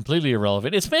rod is completely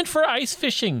irrelevant. It's meant for ice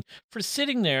fishing, for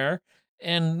sitting there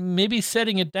and maybe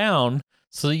setting it down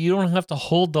so that you don't have to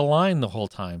hold the line the whole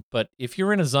time. But if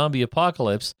you're in a zombie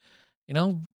apocalypse,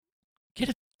 get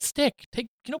a stick,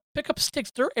 pick up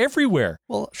sticks. They're everywhere.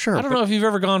 Well, sure. I don't know if you've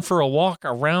ever gone for a walk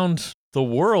around the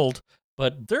world,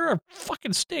 but there are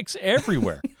fucking sticks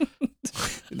everywhere.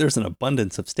 There's an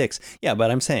abundance of sticks. Yeah, but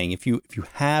I'm saying if you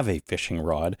have a fishing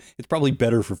rod, it's probably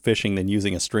better for fishing than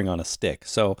using a string on a stick.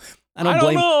 So I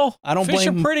don't know. I don't Fish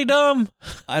blame. are pretty dumb.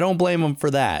 I don't blame him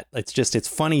for that. It's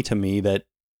funny to me that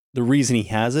the reason he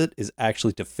has it is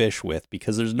actually to fish with,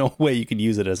 because there's no way you could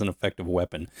use it as an effective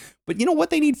weapon. But you know what?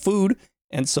 They need food,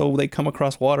 and so they come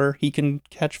across water. He can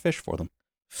catch fish for them.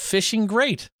 Fishing,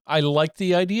 great. I like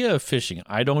the idea of fishing.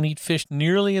 I don't eat fish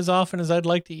nearly as often as I'd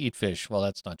like to eat fish. Well,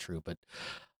 that's not true, but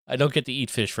I don't get to eat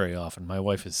fish very often. My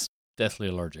wife is deathly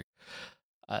allergic.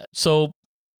 So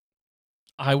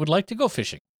I would like to go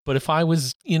fishing. But if I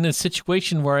was in a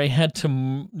situation where I had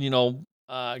to,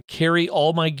 carry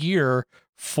all my gear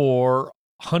for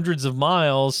hundreds of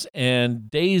miles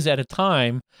and days at a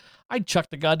time, I'd chuck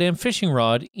the goddamn fishing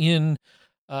rod in,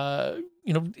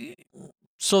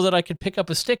 so that I could pick up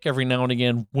a stick every now and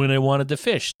again when I wanted to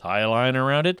fish. Tie a line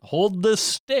around it, hold the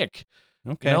stick.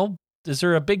 Okay. Is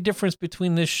there a big difference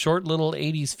between this short little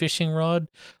 80s fishing rod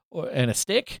and a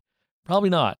stick?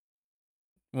 Probably not.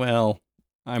 Well,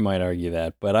 I might argue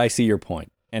that, but I see your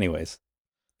point. Anyways,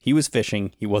 he was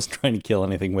fishing. He wasn't trying to kill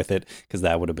anything with it because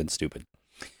that would have been stupid.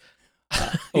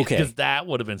 Okay. Because that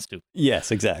would have been stupid.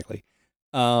 Yes, exactly.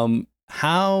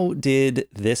 How did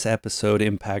this episode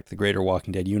impact the greater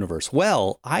Walking Dead universe?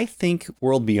 Well, I think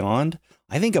World Beyond,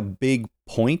 I think a big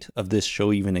point of this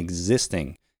show even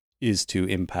existing is to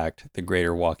impact the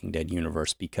greater Walking Dead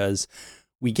universe, because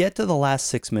we get to the last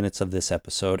 6 minutes of this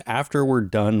episode after we're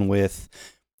done with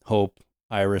Hope,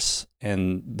 Iris,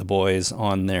 and the boys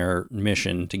on their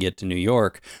mission to get to New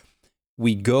York.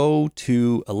 We go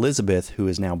to Elizabeth, who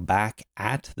is now back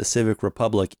at the Civic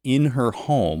Republic in her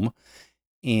home,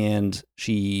 and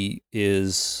she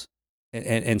is,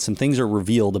 and some things are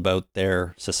revealed about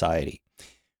their society,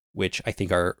 which I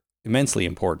think are immensely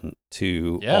important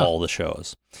to all the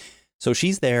shows. So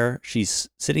she's there, she's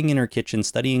sitting in her kitchen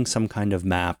studying some kind of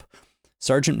map.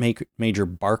 Sergeant Major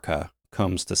Barca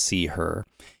comes to see her,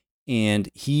 and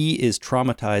he is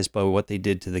traumatized by what they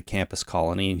did to the campus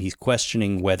colony, and he's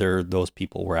questioning whether those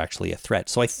people were actually a threat.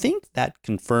 So I think that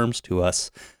confirms to us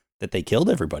that they killed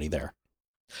everybody there.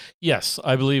 Yes,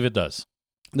 I believe it does.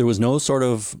 There was no sort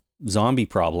of zombie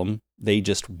problem. They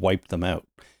just wiped them out,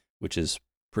 which is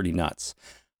pretty nuts.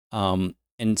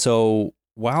 And so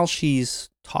while she's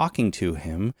talking to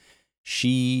him,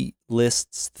 she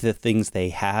lists the things they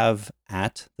have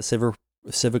at the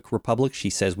Civic Republic. She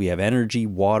says we have energy,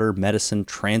 water, medicine,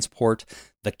 transport,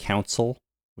 the council,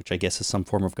 which I guess is some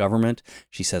form of government.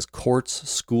 She says courts,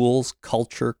 schools,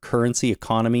 culture, currency,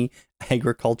 economy,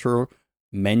 agriculture,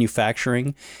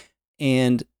 manufacturing.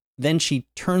 And then she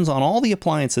turns on all the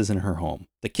appliances in her home,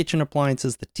 the kitchen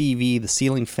appliances, the TV, the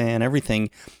ceiling fan, everything,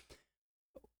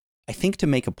 I think to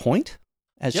make a point,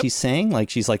 as she's saying. Like,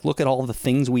 she's like, look at all the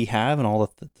things we have and all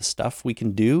the stuff we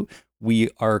can do. We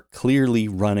are clearly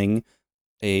running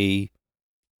a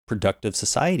productive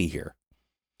society here.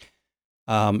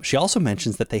 She also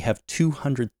mentions that they have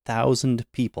 200,000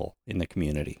 people in the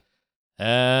community.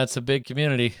 That's a big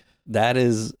community. That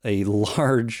is a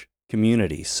large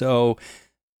community. So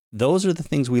those are the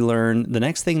things we learn. The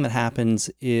next thing that happens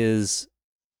is,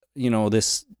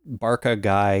 this Barca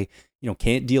guy,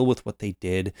 can't deal with what they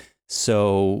did.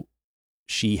 So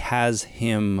she has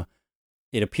him,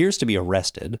 it appears to be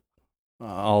arrested.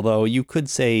 Although you could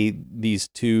say these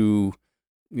two,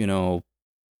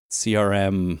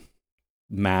 CRM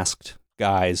masked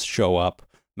guys show up,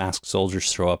 masked soldiers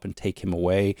show up and take him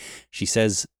away. She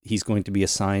says he's going to be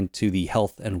assigned to the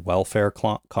health and welfare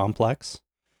complex.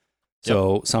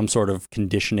 So some sort of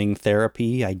conditioning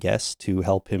therapy, I guess, to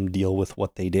help him deal with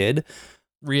what they did.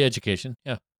 Re-education,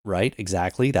 yeah. Right,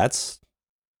 exactly. That's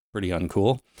pretty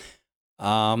uncool.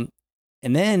 And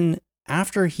then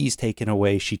after he's taken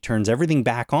away, she turns everything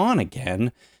back on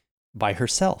again by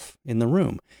herself in the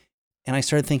room. And I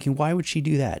started thinking, why would she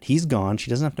do that? He's gone. She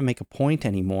doesn't have to make a point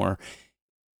anymore.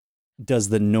 Does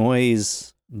the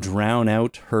noise drown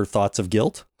out her thoughts of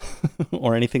guilt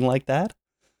or anything like that?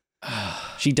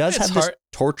 She does have this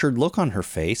tortured look on her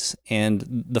face.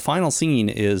 And the final scene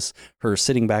is her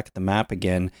sitting back at the map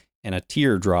again, and a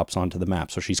tear drops onto the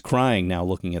map. So she's crying now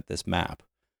looking at this map.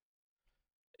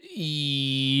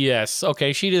 Yes.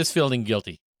 Okay. She is feeling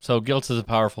guilty. So guilt is a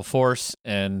powerful force.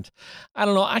 And I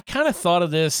don't know. I kind of thought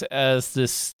of this as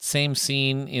this same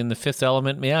scene in The Fifth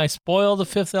Element. May I spoil The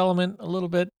Fifth Element a little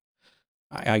bit?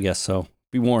 I guess so.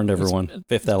 Be warned, everyone.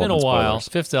 Fifth Element. It's been a while. Spoilers.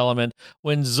 Fifth Element.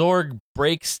 When Zorg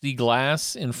breaks the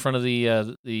glass in front of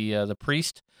the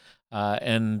priest,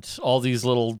 and all these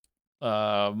little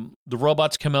the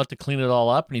robots come out to clean it all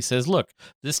up, and he says, "Look,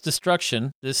 this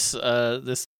destruction, this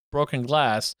broken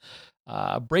glass,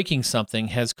 breaking something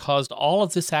has caused all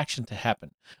of this action to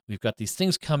happen. We've got these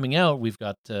things coming out. We've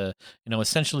got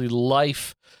essentially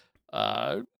life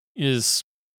is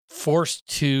forced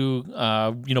to,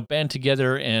 band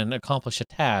together and accomplish a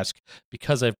task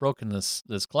because I've broken this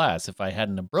glass. If I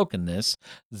hadn't have broken this,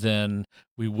 then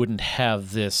we wouldn't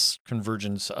have this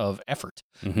convergence of effort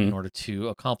in order to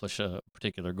accomplish a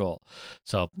particular goal.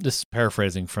 So this is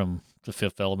paraphrasing from The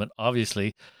Fifth Element,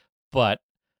 obviously, but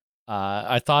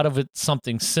I thought of it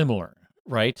something similar,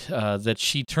 right? That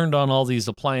she turned on all these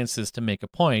appliances to make a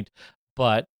point,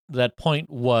 but that point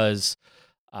was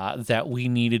that we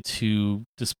needed to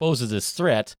dispose of this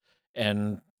threat,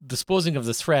 and disposing of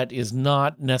the threat is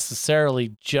not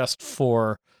necessarily just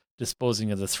for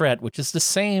disposing of the threat, which is the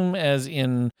same as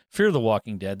in Fear the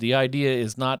Walking Dead. The idea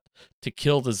is not to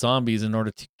kill the zombies in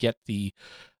order to get the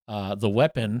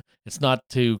weapon. It's not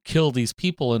to kill these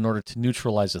people in order to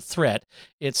neutralize a threat.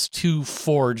 It's to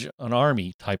forge an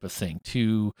army type of thing,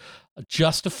 to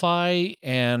justify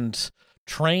and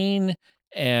train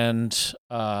and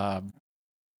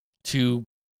to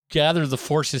gather the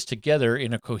forces together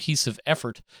in a cohesive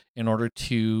effort in order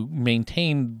to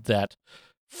maintain that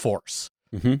force.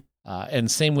 And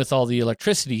same with all the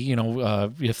electricity.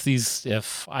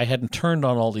 If I hadn't turned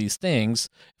on all these things,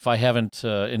 if I haven't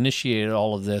initiated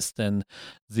all of this, then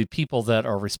the people that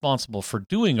are responsible for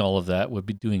doing all of that would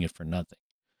be doing it for nothing.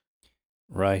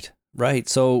 Right.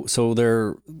 So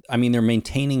they're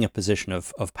maintaining a position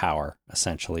of power,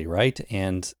 essentially, right?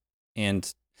 And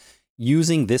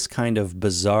using this kind of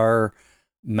bizarre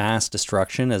mass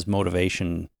destruction as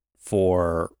motivation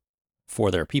for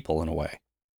their people in a way.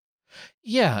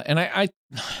 Yeah, and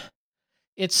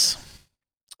it's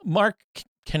Mark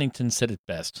Kennington said it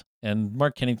best. And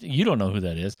Mark Kennington, you don't know who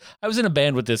that is. I was in a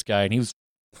band with this guy, and he was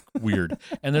weird.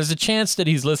 And there's a chance that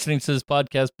he's listening to this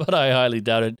podcast, but I highly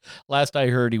doubt it. Last I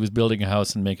heard, he was building a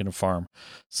house and making a farm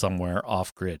somewhere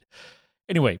off grid.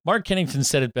 Anyway, Mark Kennington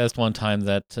said it best one time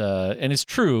that, and it's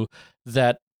true,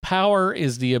 that power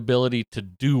is the ability to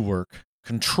do work.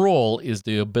 Control is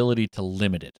the ability to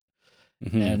limit it.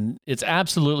 And it's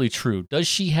absolutely true. Does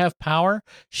she have power?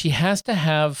 She has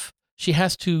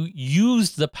to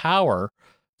use the power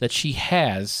that she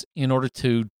has in order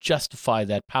to justify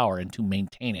that power and to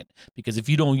maintain it. Because if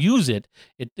you don't use it,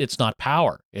 it's not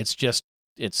power. It's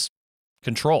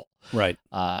control. Right.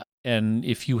 And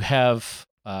if you have,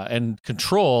 and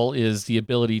control is the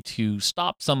ability to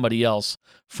stop somebody else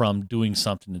from doing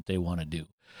something that they want to do.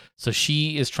 So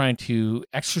she is trying to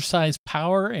exercise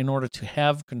power in order to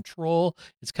have control.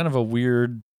 It's kind of a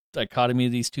weird dichotomy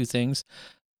of these two things,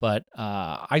 but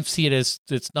I see it as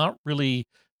it's not really,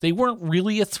 they weren't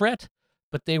really a threat,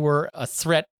 but they were a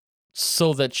threat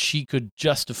so that she could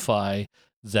justify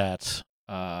that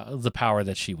the power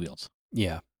that she wields.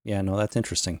 Yeah, no, that's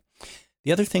interesting.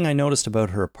 The other thing I noticed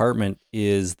about her apartment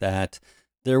is that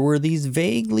there were these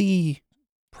vaguely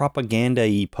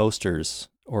propaganda-y posters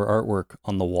or artwork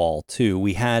on the wall too.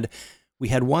 We had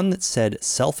one that said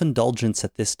self-indulgence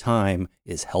at this time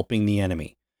is helping the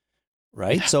enemy.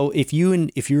 Right? Yeah. So if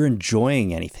you're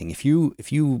enjoying anything, if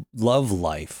you love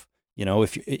life,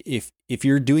 if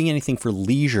you're doing anything for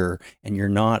leisure and you're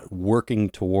not working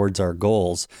towards our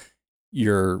goals,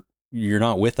 you're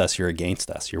not with us, you're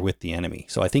against us, you're with the enemy.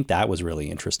 So I think that was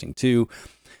really interesting too.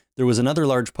 There was another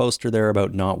large poster there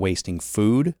about not wasting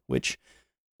food, which,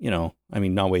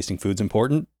 not wasting food's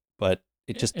important, but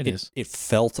it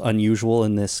felt unusual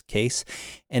in this case.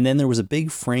 And then there was a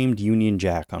big framed Union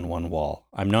Jack on one wall.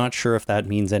 I'm not sure if that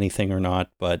means anything or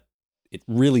not, but it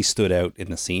really stood out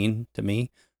in the scene to me.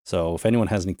 So if anyone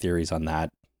has any theories on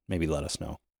that, maybe let us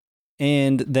know.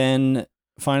 And then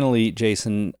finally,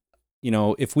 Jason,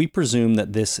 if we presume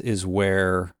that this is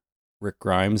where Rick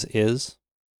Grimes is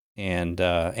and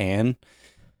Anne,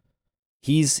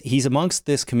 he's amongst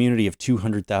this community of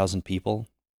 200,000 people.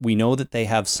 We know that they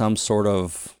have some sort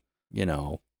of,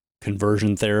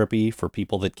 conversion therapy for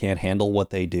people that can't handle what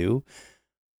they do.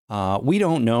 We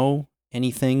don't know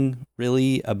anything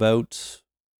really about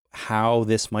how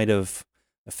this might have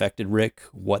affected Rick,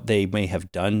 what they may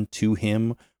have done to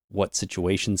him, what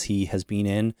situations he has been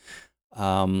in.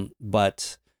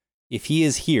 But if he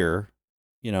is here,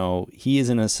 he is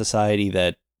in a society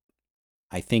that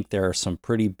I think there are some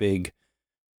pretty big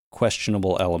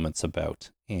questionable elements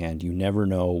about, and you never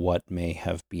know what may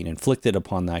have been inflicted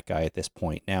upon that guy at this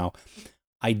point. Now,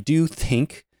 I do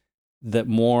think that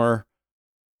more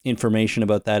information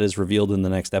about that is revealed in the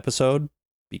next episode,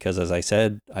 because as I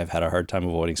said, I've had a hard time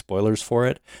avoiding spoilers for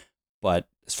it. But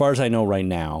as far as I know right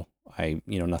now,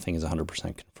 nothing is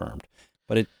 100% confirmed.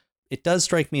 But it does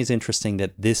strike me as interesting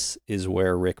that this is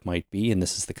where Rick might be, and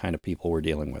this is the kind of people we're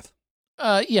dealing with.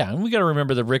 And we got to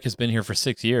remember that Rick has been here for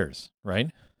 6 years,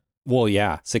 right? Well,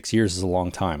 yeah, 6 years is a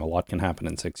long time. A lot can happen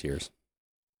in 6 years.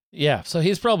 Yeah, so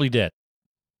he's probably dead.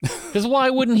 Because why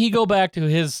wouldn't he go back to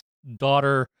his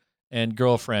daughter and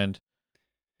girlfriend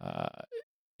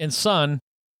and son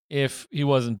if he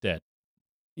wasn't dead?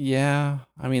 Yeah,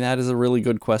 I mean, that is a really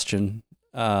good question.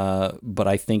 But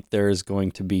I think there is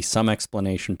going to be some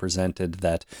explanation presented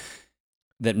that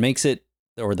makes it,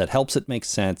 or that helps it make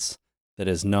sense, that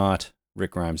is not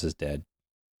Rick Grimes is dead.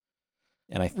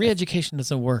 And Re-education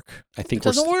doesn't work. I think it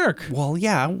doesn't work. Well,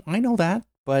 yeah, I know that,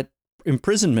 but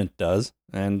imprisonment does,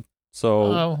 and so.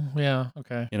 Oh, yeah,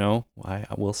 okay.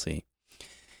 We'll see.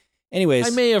 Anyways,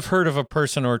 I may have heard of a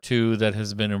person or two that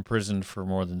has been imprisoned for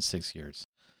more than 6 years.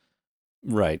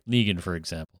 Right. Negan, for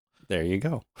example. There you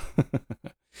go.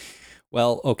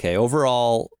 Well, okay.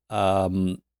 Overall,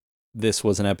 this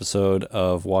was an episode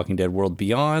of Walking Dead World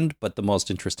Beyond, but the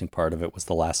most interesting part of it was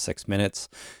the last 6 minutes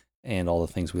and all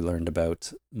the things we learned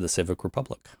about the Civic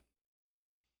Republic.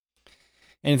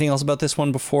 Anything else about this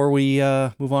one before we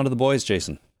move on to the boys,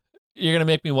 Jason? You're going to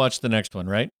make me watch the next one,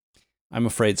 right? I'm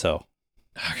afraid so.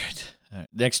 All right.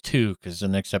 Next 2, because the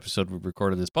next episode we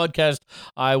recorded this podcast,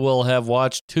 I will have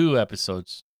watched 2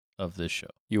 episodes of this show.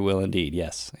 You will indeed,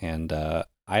 yes. And I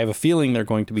have a feeling they're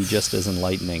going to be just as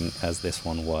enlightening as this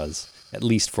one was, at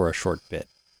least for a short bit.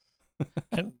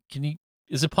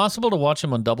 Is it possible to watch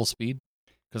them on double speed?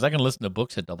 Because I can listen to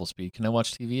books at double speed. Can I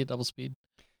watch TV at double speed?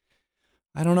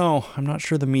 I don't know. I'm not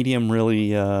sure the medium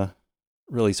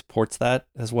really supports that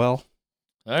as well.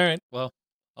 All right. Well,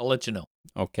 I'll let you know.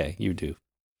 Okay, you do.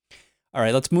 All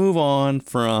right, let's move on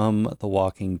from The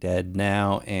Walking Dead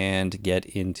now and get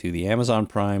into the Amazon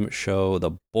Prime show,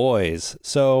 The Boys.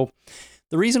 So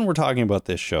the reason we're talking about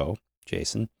this show,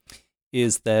 Jason,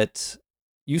 is that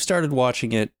you started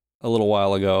watching it a little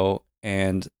while ago,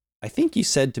 and I think you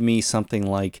said to me something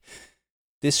like,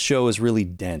 this show is really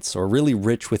dense or really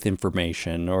rich with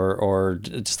information, or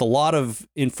just a lot of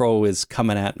info is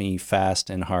coming at me fast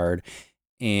and hard.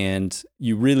 And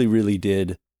you really, really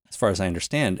did, as far as I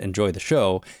understand, enjoy the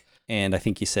show. And I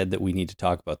think you said that we need to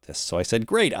talk about this. So I said,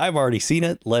 great, I've already seen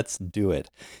it. Let's do it.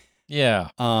 Yeah.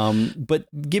 But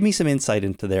give me some insight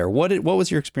into there. What was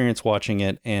your experience watching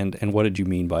it, and what did you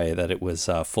mean by that it was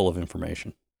full of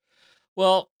information?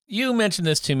 Well, you mentioned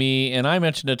this to me, and I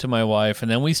mentioned it to my wife, and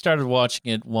then we started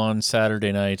watching it one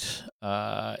Saturday night.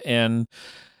 And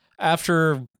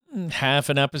after half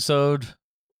an episode,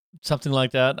 something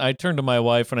like that, I turned to my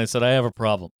wife and I said, I have a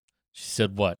problem. She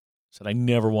said, what? I said, I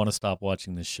never want to stop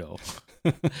watching this show.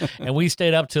 And we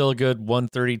stayed up till a good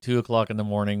 1:30, 2 o'clock in the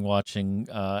morning watching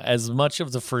as much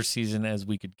of the first season as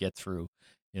we could get through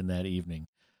in that evening.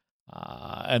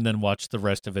 And then watched the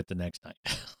rest of it the next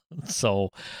night. So,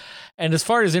 and as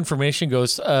far as information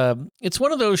goes, it's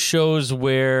one of those shows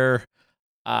where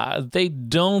they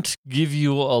don't give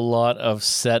you a lot of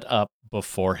setup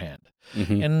beforehand.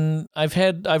 Mm-hmm. And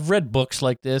I've read books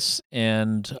like this,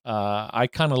 and I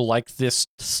kind of like this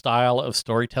style of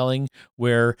storytelling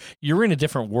where you're in a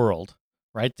different world,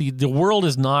 right? The world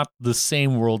is not the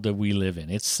same world that we live in.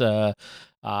 It's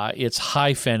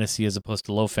high fantasy as opposed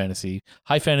to low fantasy.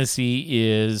 High fantasy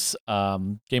is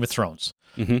Game of Thrones,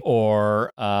 mm-hmm.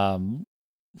 or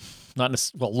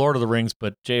Lord of the Rings,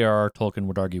 but J.R.R. Tolkien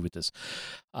would argue with this.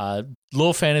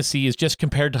 Low fantasy is just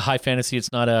compared to high fantasy.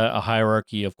 It's not a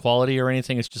hierarchy of quality or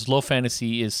anything. It's just low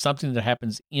fantasy is something that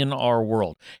happens in our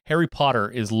world. Harry Potter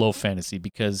is low fantasy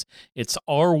because it's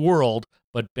our world,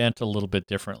 but bent a little bit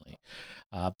differently.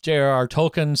 J.R.R.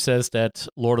 Tolkien says that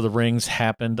Lord of the Rings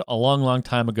happened a long, long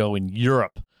time ago in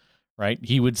Europe. Right?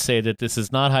 He would say that this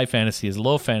is not high fantasy, it's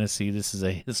low fantasy. This is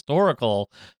a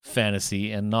historical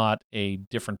fantasy and not a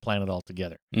different planet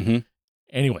altogether. Mm-hmm.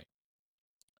 Anyway,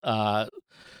 I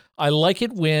like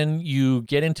it when you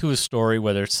get into a story,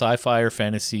 whether it's sci-fi or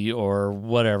fantasy or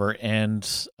whatever, and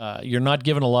you're not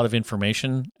given a lot of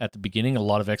information at the beginning, a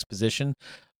lot of exposition.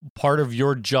 Part of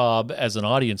your job as an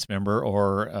audience member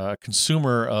or a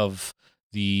consumer of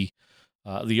the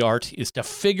art is to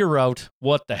figure out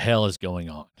what the hell is going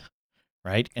on.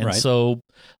 Right. And right. So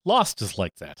Lost is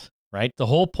like that. Right. The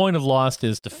whole point of Lost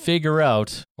is to figure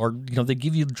out, or, they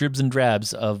give you dribs and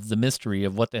drabs of the mystery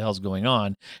of what the hell's going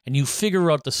on. And you figure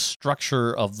out the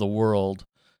structure of the world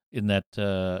in that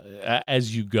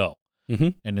as you go. Mm-hmm.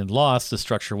 And in Lost, the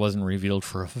structure wasn't revealed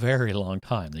for a very long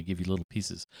time. They give you little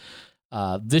pieces.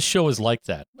 This show is like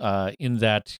that, in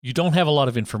that you don't have a lot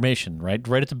of information, right?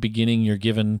 Right at the beginning, you're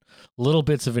given little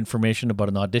bits of information about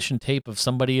an audition tape of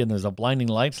somebody, and there's a blinding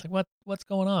light. It's like, what's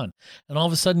going on? And all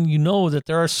of a sudden, you know that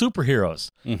there are superheroes,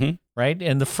 mm-hmm. right?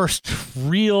 And the first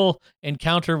real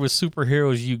encounter with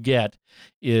superheroes you get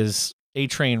is a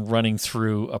train running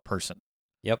through a person.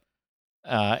 Yep.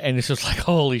 And it's just like,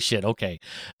 holy shit, okay,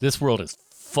 this world is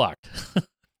fucked,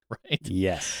 right?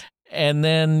 Yes. and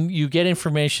then you get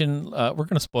information. We're going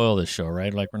to spoil this show,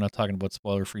 right? Like, we're not talking about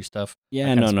spoiler-free stuff.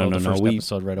 Yeah, no. First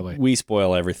episode right away. We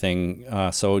spoil everything.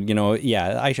 So,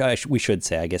 we should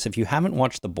say, I guess, if you haven't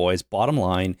watched The Boys, bottom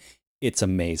line, it's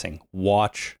amazing.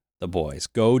 Watch The Boys.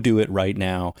 Go do it right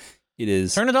now. It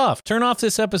is. Turn it off. Turn off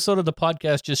this episode of the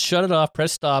podcast. Just shut it off.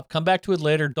 Press stop. Come back to it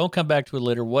later. Don't come back to it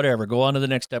later. Whatever. Go on to the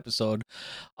next episode.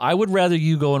 I would rather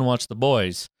you go and watch The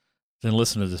Boys than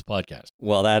listen to this podcast.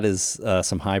 Well, that is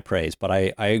some high praise, but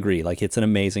I agree. Like, it's an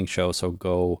amazing show, so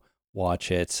go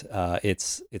watch it.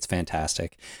 It's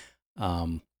fantastic.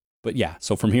 But yeah,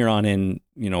 so from here on in,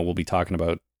 we'll be talking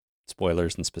about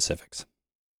spoilers and specifics.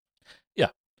 Yeah.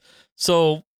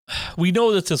 So we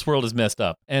know that this world is messed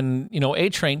up, and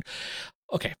A-Train.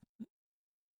 Okay.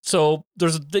 So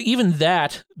there's even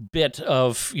that bit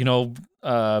of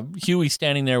Huey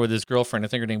standing there with his girlfriend. I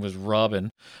think her name was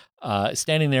Robin.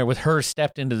 Standing there with her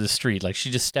stepped into the street, like she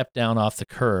just stepped down off the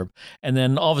curb, and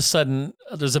then all of a sudden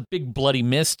there's a big bloody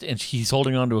mist, and he's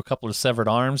holding onto a couple of severed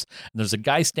arms, and there's a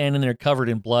guy standing there covered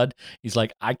in blood. He's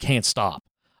like, I can't stop,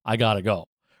 I gotta go,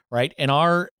 right? And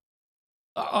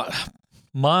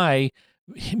my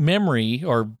memory,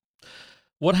 or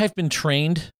what I've been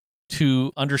trained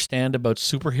to understand about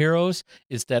superheroes,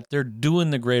 is that they're doing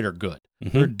the greater good.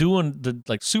 Mm-hmm. They're doing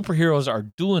superheroes are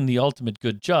doing the ultimate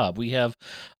good job. We have,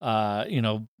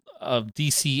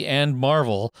 DC and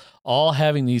Marvel all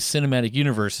having these cinematic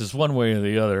universes, one way or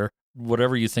the other,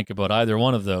 whatever you think about either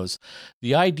one of those.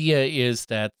 The idea is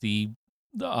that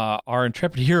our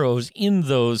intrepid heroes in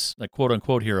those, like, quote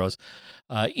unquote heroes,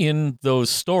 in those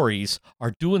stories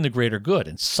are doing the greater good.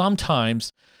 And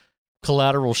sometimes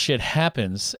collateral shit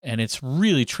happens, and it's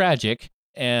really tragic,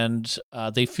 and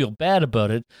they feel bad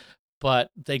about it,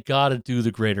 but they got to do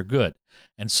the greater good.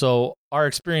 And so our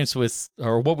experience with,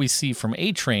 or what we see from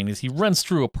A-Train, is he runs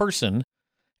through a person,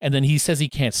 and then he says he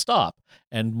can't stop.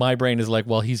 And my brain is like,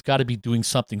 well, he's got to be doing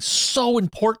something so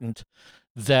important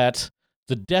that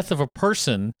the death of a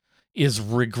person is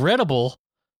regrettable,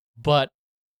 but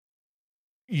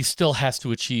he still has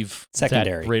to achieve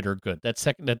secondary that greater good,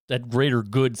 that greater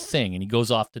good thing, and he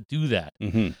goes off to do that.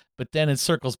 Mm-hmm. But then it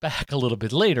circles back a little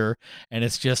bit later, and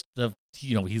it's just they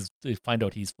find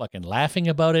out he's fucking laughing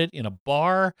about it in a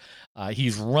bar.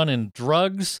 He's running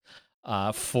drugs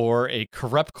for a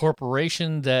corrupt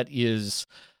corporation that is,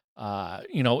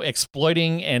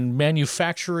 exploiting and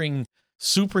manufacturing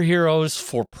superheroes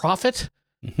for profit.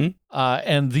 Mm-hmm.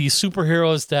 And the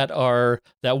superheroes that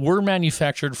were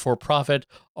manufactured for profit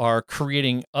are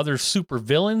creating other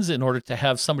supervillains in order to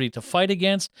have somebody to fight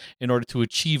against, in order to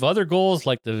achieve other goals,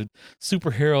 like the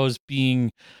superheroes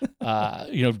being,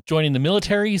 joining the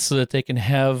military so that they can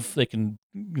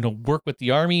work with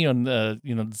the army on the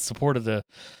support of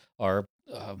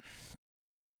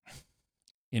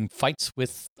in fights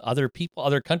with other people,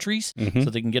 other countries, mm-hmm.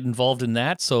 so they can get involved in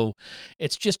that. So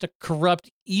it's just a corrupt,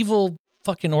 evil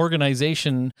fucking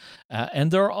organization, and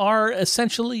there are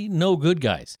essentially no good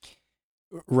guys.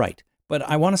 Right. But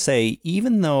I want to say,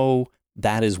 even though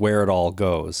that is where it all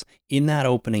goes, in that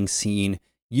opening scene,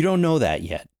 you don't know that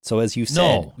yet. So as you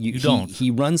said, no, you don't. He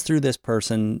runs through this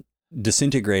person,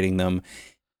 disintegrating them,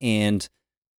 and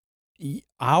the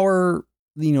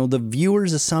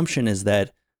viewer's assumption is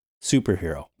that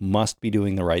superhero must be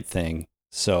doing the right thing.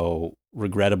 So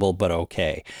regrettable, but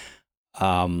okay.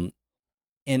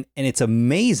 And it's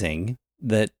amazing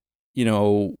that,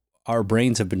 our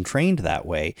brains have been trained that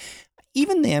way.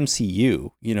 Even the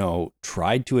MCU,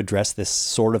 tried to address this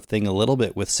sort of thing a little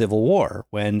bit with Civil War,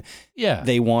 when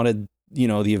they wanted,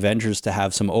 the Avengers to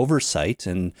have some oversight,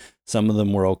 and some of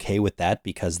them were okay with that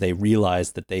because they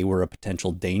realized that they were a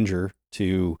potential danger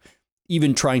to,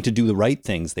 even trying to do the right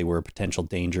things, they were a potential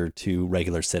danger to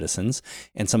regular citizens.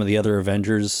 And some of the other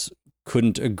Avengers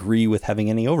couldn't agree with having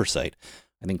any oversight.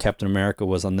 I think Captain America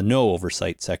was on the no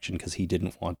oversight section because he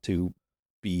didn't want to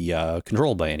be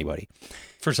controlled by anybody.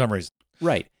 For some reason.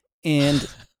 Right. And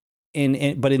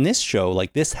but in this show,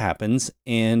 like, this happens,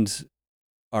 and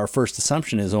our first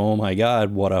assumption is, oh my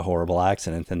God, what a horrible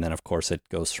accident. And then, of course, it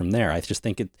goes from there. I just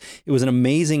think it was an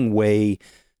amazing way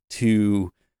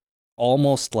to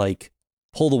almost like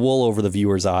pull the wool over the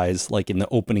viewer's eyes, like in the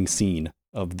opening scene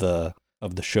of the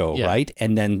show, yeah. Right?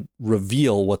 And then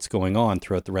reveal what's going on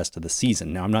throughout the rest of the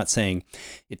season. Now, I'm not saying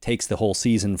it takes the whole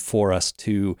season for us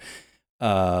to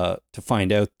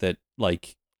find out that,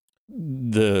 like,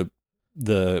 the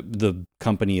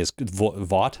company is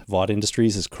Vought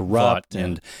Industries is corrupt, Vought, yeah.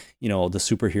 And the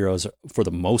superheroes, for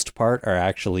the most part, are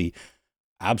actually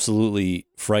absolutely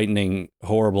frightening,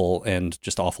 horrible, and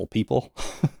just awful people.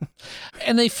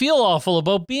 And they feel awful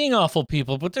about being awful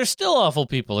people, but they're still awful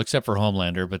people, except for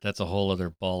Homelander, but that's a whole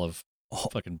other ball of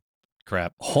fucking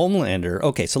crap. Homelander.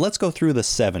 Okay, so let's go through the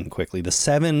 7 quickly. The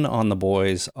 7 on the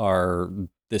boys are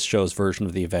this show's version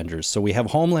of the Avengers. So we have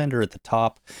Homelander at the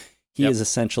top. He is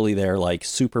essentially there like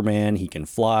Superman. He can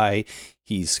fly.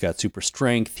 He's got super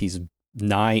strength. He's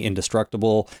nigh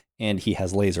indestructible. And he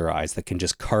has laser eyes that can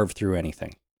just carve through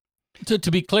anything.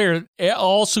 To be clear,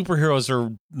 all superheroes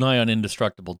are nigh on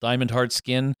indestructible. Diamond hard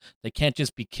skin, they can't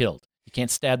just be killed. You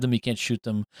can't stab them, you can't shoot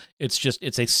them.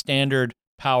 It's a standard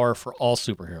power for all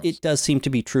superheroes. It does seem to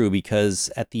be true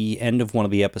because at the end of one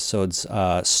of the episodes,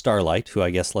 Starlight, who I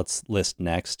guess let's list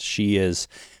next, she's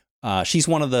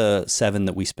one of the 7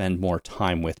 that we spend more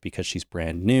time with because she's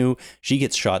brand new. She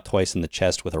gets shot twice in the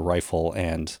chest with a rifle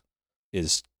and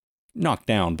is knocked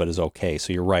down, but is okay.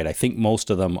 So you're right. I think most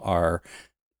of them are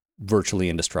virtually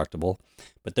indestructible.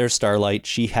 But there's Starlight.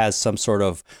 She has some sort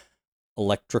of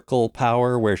electrical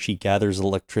power where she gathers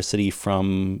electricity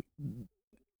from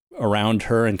around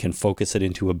her and can focus it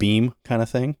into a beam kind of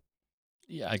thing.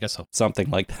 Yeah, I guess so. Something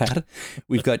like that.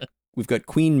 We've got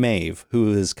Queen Maeve,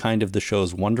 who is kind of the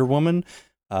show's Wonder Woman.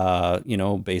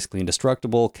 Basically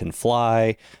indestructible, can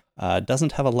fly,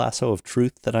 doesn't have a lasso of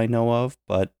truth that I know of,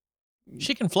 but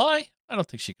she can fly. I don't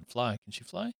think she can fly. Can she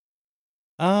fly?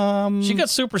 She got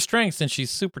super strength and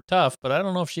she's super tough, but I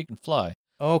don't know if she can fly.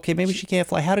 Okay, maybe she can't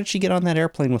fly. How did she get on that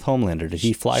airplane with Homelander? Did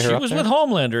he fly her up there? She was with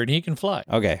Homelander and he can fly.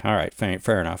 Okay, all right,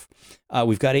 fair enough.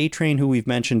 We've got A-Train, who we've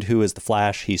mentioned, who is the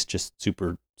Flash. He's just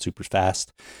super, super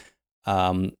fast.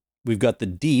 We've got the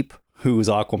Deep, who is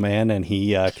Aquaman, and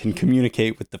he can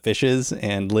communicate with the fishes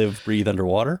and breathe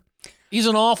underwater. He's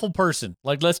an awful person.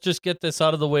 Like, let's just get this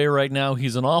out of the way right now.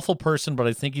 He's an awful person, but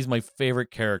I think he's my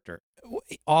favorite character.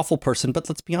 Awful person, but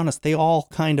let's be honest, they all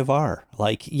kind of are.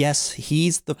 Like, yes,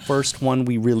 he's the first one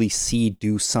we really see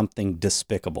do something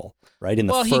despicable, right?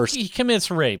 He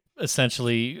commits rape,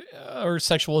 essentially, or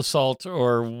sexual assault,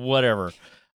 or whatever.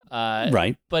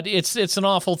 Right. But it's an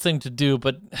awful thing to do,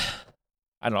 but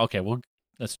I don't know. Okay,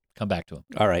 let's come back to him.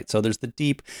 All right, so there's the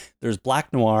Deep. There's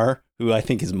Black Noir, who I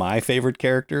think is my favorite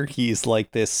character. He's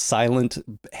like this silent,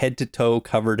 head to toe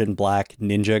covered in black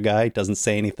ninja guy. Doesn't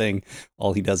say anything.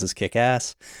 All he does is kick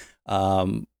ass.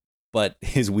 But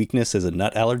his weakness is a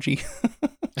nut allergy,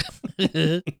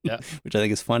 Yeah. Which I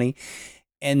think is funny.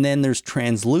 And then there's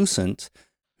Translucent,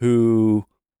 who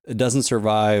doesn't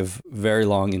survive very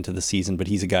long into the season, but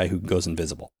he's a guy who goes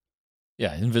invisible.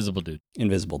 Yeah, invisible dude.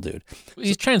 Invisible dude.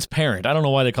 He's transparent. I don't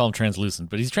know why they call him translucent,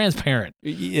 but he's transparent.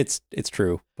 It's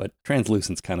true, but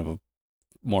translucent's kind of a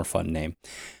more fun name.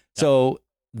 Yeah. So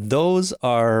those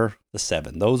are the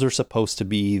 7. Those are supposed to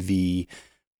be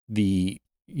the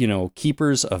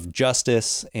keepers of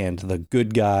justice and the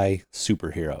good guy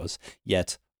superheroes.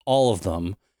 Yet all of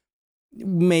them,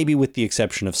 maybe with the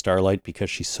exception of Starlight because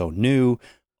she's so new,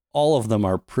 all of them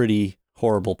are pretty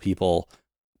horrible people.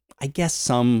 I guess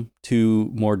some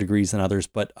to more degrees than others,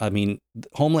 but I mean,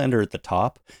 Homelander at the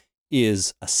top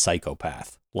is a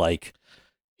psychopath. Like,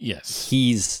 yes,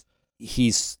 he's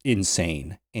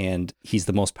insane, and he's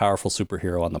the most powerful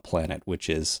superhero on the planet, which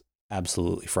is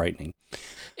absolutely frightening.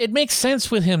 It makes sense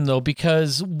with him, though,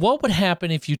 because what would happen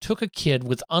if you took a kid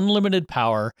with unlimited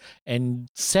power and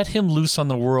set him loose on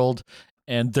the world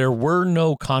and there were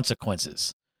no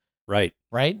consequences? Right.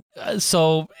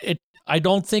 So I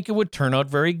don't think it would turn out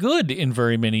very good in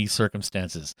very many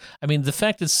circumstances. I mean, the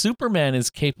fact that Superman is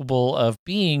capable of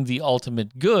being the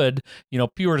ultimate good,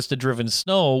 pure as the driven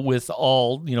snow, with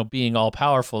all, being all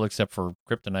powerful except for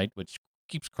kryptonite, which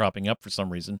keeps cropping up for some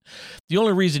reason. The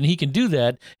only reason he can do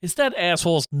that is that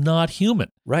asshole's not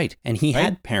human. Right. And he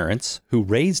had parents who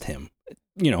raised him,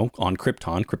 on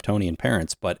Krypton, Kryptonian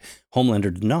parents, but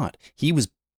Homelander did not. He was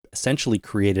essentially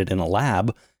created in a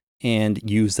lab and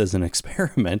used as an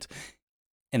experiment.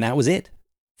 And that was it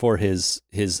for his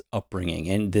upbringing.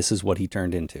 And this is what he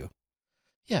turned into.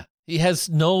 Yeah. He has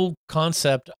no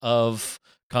concept of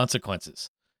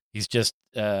consequences. He's just,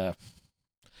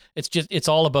 it's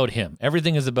all about him.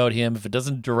 Everything is about him. If it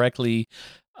doesn't directly,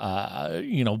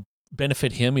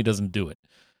 benefit him, he doesn't do it.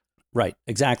 Right.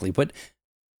 Exactly. But,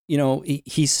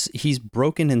 he's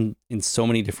broken in so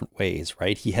many different ways,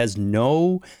 right? He has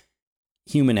no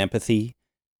human empathy.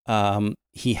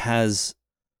 He has,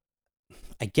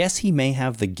 I guess he may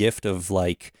have the gift of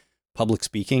like public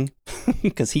speaking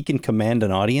because he can command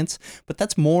an audience, but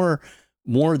that's more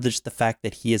just the fact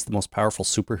that he is the most powerful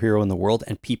superhero in the world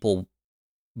and people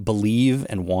believe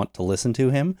and want to listen to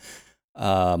him.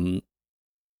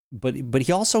 But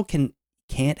he also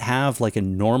can't have like a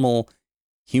normal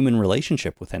human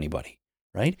relationship with anybody,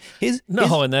 right?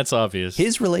 And that's obvious.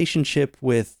 His relationship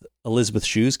with Elizabeth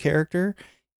Shue's character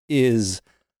is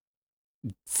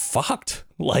fucked.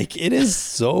 Like, it is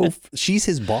so she's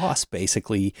his boss,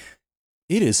 basically.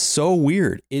 It is so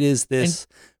weird. It is this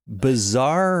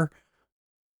bizarre,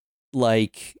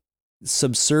 like,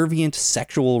 subservient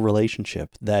sexual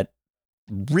relationship that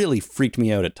really freaked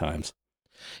me out at times.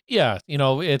 Yeah,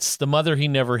 it's the mother he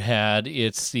never had.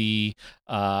 It's the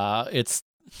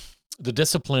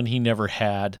discipline he never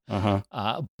had.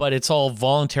 But it's all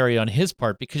voluntary on his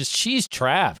part because she's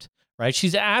trapped, right?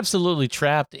 She's absolutely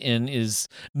trapped and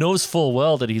knows full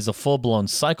well that he's a full-blown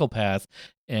psychopath.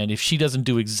 And if she doesn't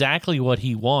do exactly what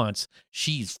he wants,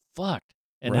 she's fucked.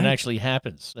 And it actually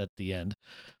happens at the end.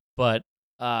 But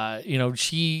it's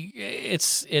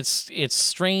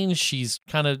strange. She's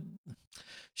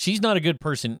not a good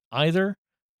person either,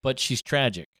 but she's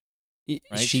tragic. Right?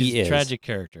 She's a tragic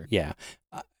character. Yeah.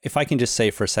 If I can just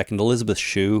say for a second, Elizabeth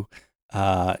Shue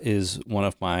is one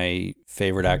of my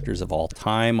favorite actors of all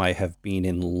time. I have been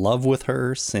in love with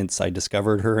her since I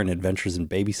discovered her in Adventures in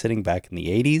Babysitting back in the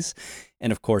 80s.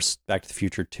 And of course, Back to the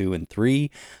Future 2 and 3.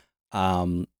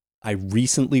 I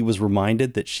recently was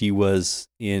reminded that she was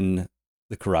in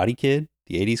The Karate Kid,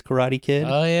 the 80s Karate Kid.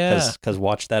 Oh, yeah. Because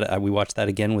we watched that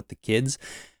again with the kids.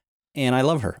 And I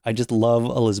love her. I just love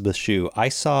Elizabeth Shue. I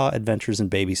saw Adventures in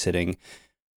Babysitting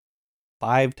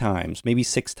 5 times, maybe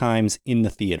 6 times in the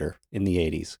theater in the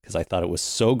 80s because I thought it was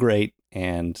so great.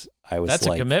 And I was That's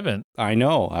a commitment. I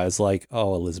know. I was like,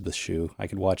 oh, Elizabeth Shue, I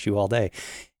could watch you all day.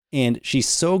 And she's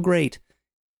so great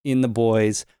in The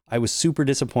Boys. I was super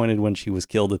disappointed when she was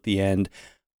killed at the end.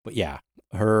 But yeah,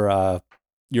 her,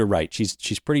 you're right.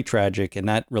 She's pretty tragic. And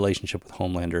that relationship with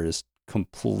Homelander is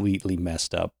completely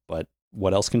messed up. But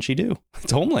what else can she do?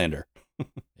 It's Homelander.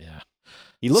 Yeah.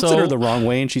 He looks at her the wrong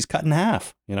way and she's cut in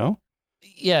half,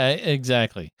 Yeah,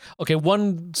 exactly. Okay,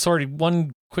 one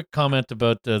quick comment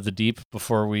about the Deep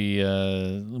before we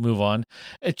move on.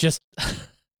 It just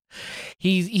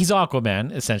he's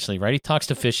Aquaman essentially, right? He talks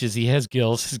to fishes. He has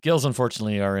gills. His gills,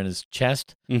 unfortunately, are in his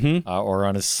chest or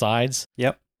on his sides.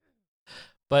 Yep.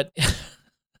 But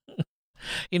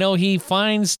he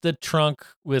finds the trunk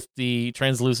with the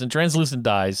translucent. Translucent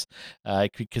dies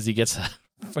because he gets a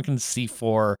fucking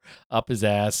C4 up his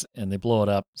ass, and they blow it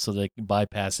up so they can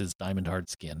bypass his diamond hard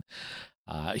skin.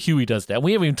 Huey does that.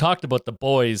 We haven't even talked about the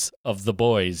boys of the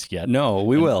boys yet. No,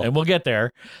 we will. And we'll get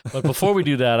there. But before we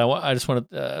do that, I just want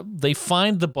to... they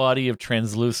find the body of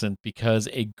Translucent because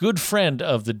a good friend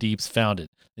of the Deeps found it.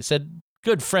 They said,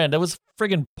 good friend. That was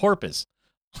friggin' porpoise.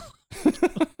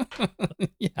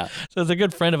 Yeah. So it's a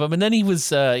good friend of him. And then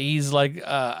he's outcasted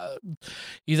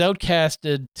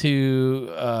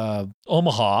to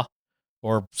Omaha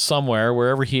or somewhere,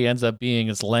 wherever he ends up being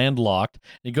is landlocked.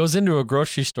 He goes into a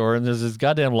grocery store and there's this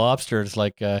goddamn lobster. It's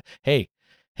like, hey,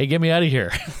 get me out of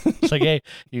here. It's like, hey,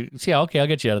 okay, I'll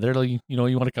get you out of there. You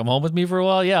want to come home with me for a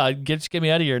while? Yeah, just get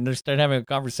me out of here. And they start having a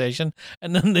conversation.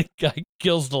 And then the guy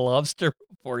kills the lobster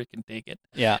before he can take it.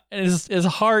 Yeah. And his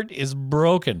heart is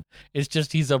broken. It's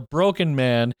just, he's a broken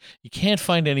man. He can't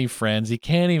find any friends.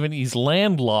 He's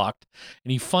landlocked.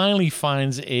 And he finally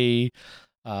finds a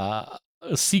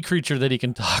sea creature that he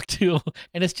can talk to.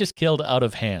 And it's just killed out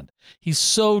of hand. His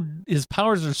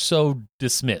powers are so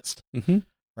dismissed. Mm-hmm.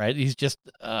 Right? He's just,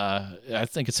 I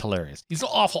think it's hilarious. He's an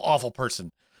awful, awful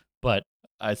person, but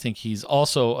I think he's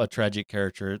also a tragic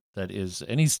character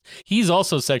and he's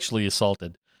also sexually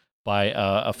assaulted by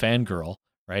a fangirl,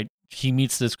 right? He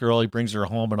meets this girl, he brings her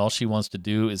home, and all she wants to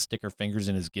do is stick her fingers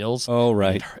in his gills. Oh,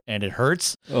 right. And it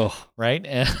hurts. Oh, right.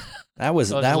 And that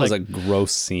was a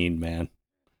gross scene, man.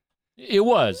 It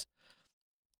was.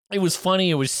 It was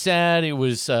funny. It was sad. It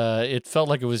was. It felt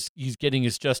like he's getting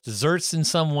his just desserts in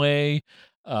some way.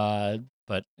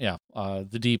 But yeah,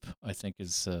 the Deep, I think,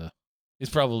 is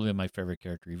probably my favorite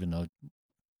character, even though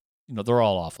they're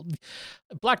all awful.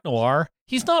 Black Noir,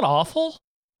 he's not awful.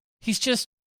 He's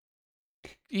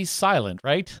silent,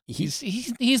 right?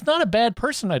 He's not a bad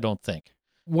person, I don't think.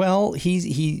 Well,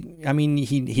 he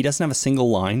doesn't have a single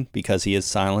line because he is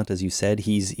silent, as you said.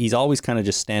 He's always kind of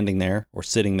just standing there or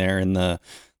sitting there in the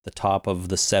top of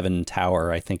the 7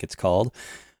 tower, I think it's called.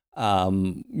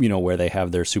 Where they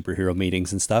have their superhero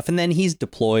meetings and stuff. And then he's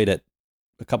deployed at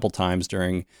a couple times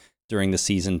during the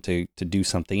season to do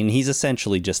something. And he's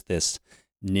essentially just this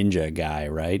ninja guy,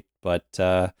 right? But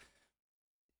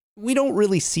we don't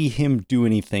really see him do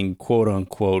anything quote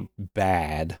unquote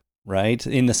bad, right?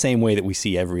 In the same way that we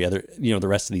see every other, the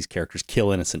rest of these characters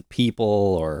kill innocent people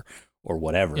or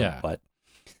whatever. Yeah. But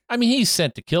I mean, he's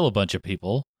sent to kill a bunch of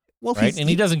people. Well, right? And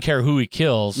he doesn't care who he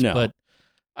kills, no. but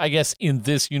I guess in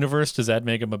this universe, does that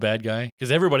make him a bad guy?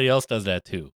 Because everybody else does that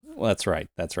too. Well, that's right.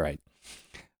 That's right.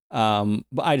 But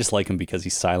I just like him because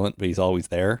he's silent, but he's always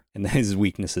there, and his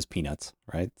weakness is peanuts,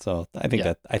 right? So I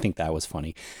think that was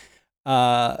funny.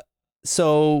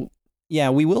 So yeah,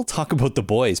 we will talk about the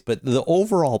boys, but the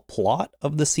overall plot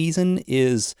of the season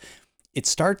is it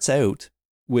starts out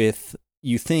with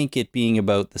you think it being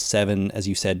about the Seven, as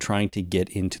you said, trying to get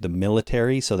into the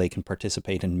military so they can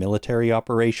participate in military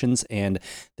operations, and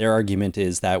their argument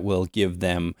is that will give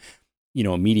them,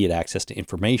 immediate access to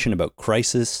information about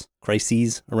crises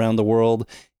around the world,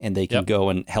 and they can go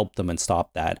and help them and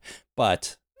stop that.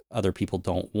 But other people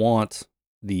don't want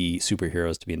the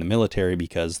superheroes to be in the military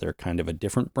because they're kind of a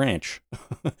different branch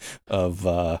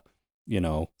of,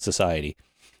 society.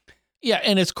 Yeah,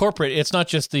 and it's corporate. It's not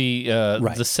just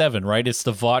the Seven, right? It's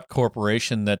the Vought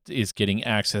Corporation that is getting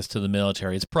access to the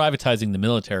military. It's privatizing the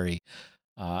military,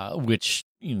 which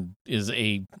is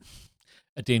a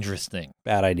dangerous thing.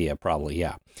 Bad idea, probably,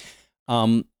 yeah.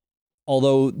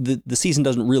 Although the season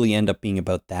doesn't really end up being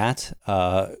about that.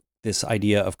 This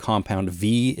idea of Compound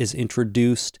V is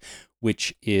introduced,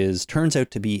 which turns out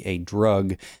to be a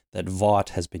drug that Vought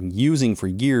has been using for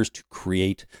years to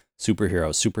create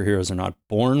superheroes. Superheroes are not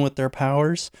born with their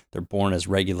powers. They're born as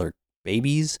regular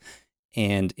babies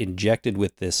and injected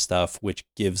with this stuff, which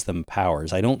gives them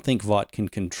powers. I don't think Vought can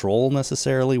control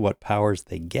necessarily what powers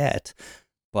they get,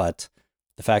 but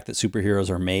the fact that superheroes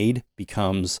are made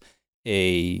becomes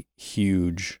a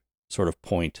huge sort of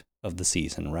point of the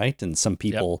season, right? And some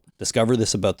people discover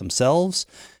this about themselves,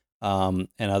 and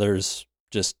others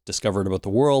just discover it about the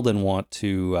world and want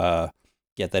to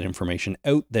get that information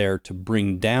out there to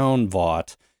bring down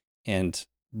Vought and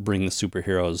bring the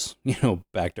superheroes,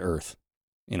 back to Earth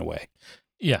in a way.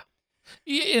 Yeah.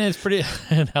 And it's pretty,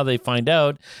 and how they find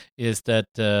out is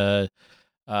that,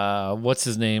 what's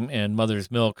his name and Mother's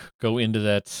Milk go into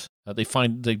that. They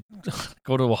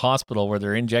go to a hospital where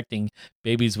they're injecting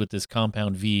babies with this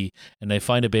Compound V, and they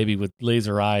find a baby with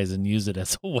laser eyes and use it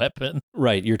as a weapon.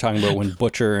 Right. You're talking about when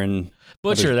Butcher,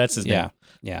 that's his name.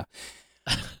 Yeah.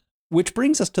 Which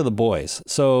brings us to the boys.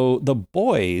 So the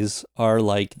boys are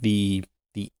like the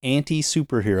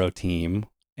anti-superhero team,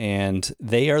 and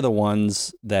they are the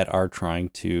ones that are trying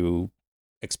to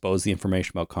expose the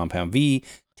information about Compound V,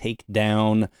 take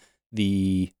down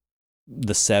the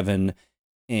Seven,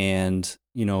 and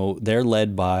they're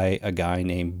led by a guy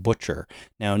named Butcher.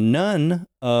 Now,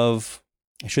 I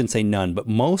shouldn't say none, but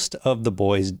most of the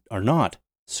boys are not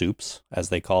supes, as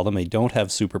they call them. They don't have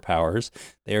superpowers.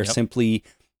 They are simply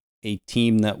a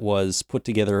team that was put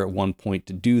together at one point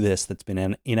to do this, that's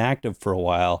been inactive for a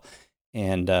while,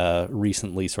 and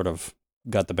recently sort of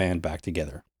got the band back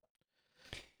together.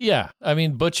 Yeah, I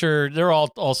mean, Butcher, they're all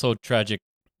also tragic,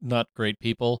 not great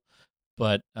people,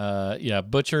 but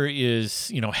Butcher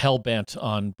is, hell-bent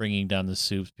on bringing down the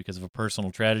Supes because of a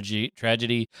personal tragedy.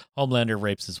 Homelander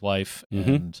rapes his wife,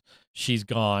 and she's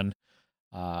gone,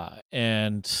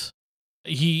 and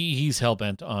he's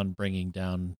hell-bent on bringing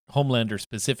down Homelander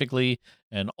specifically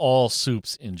and all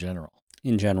Supes in general.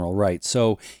 In general, right.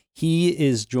 So he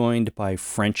is joined by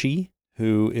Frenchie,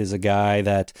 who is a guy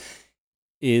that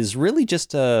is really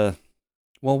just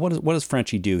what does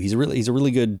Frenchie do? He's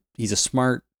a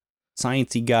smart,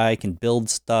 sciencey guy, can build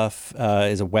stuff,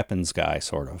 is a weapons guy,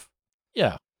 sort of.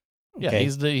 Yeah. Okay.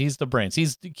 Yeah, he's the brains.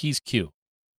 He's Q.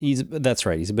 That's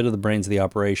right. He's a bit of the brains of the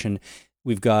operation.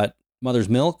 We've got Mother's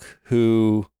Milk,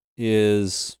 who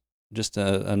is just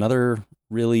another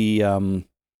really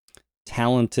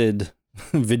talented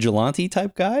vigilante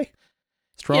type guy.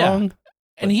 Strong. Yeah.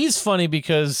 And he's funny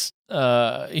because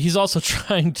he's also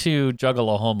trying to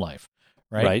juggle a home life,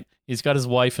 right? Right. He's got his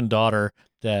wife and daughter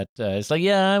that is like,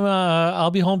 I'll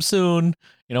be home soon.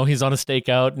 He's on a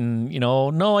stakeout and,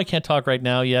 no, I can't talk right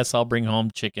now. Yes, I'll bring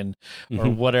home chicken or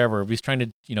whatever. He's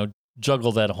trying to,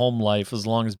 juggle that home life as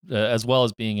well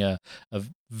as being a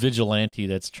vigilante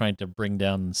that's trying to bring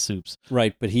down the Supes.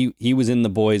 Right, but he was in the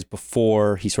boys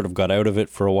before. He sort of got out of it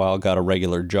for a while, got a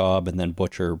regular job, and then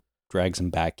Butcher drags him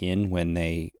back in when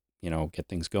they, get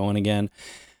things going again.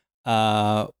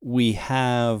 We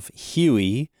have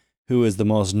Huey, who is the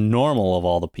most normal of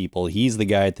all the people. He's the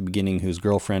guy at the beginning whose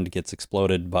girlfriend gets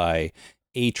exploded by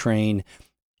A-Train.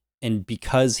 And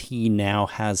because he now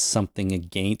has something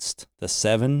against the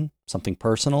Seven, something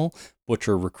personal,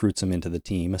 Butcher recruits him into the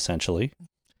team, essentially.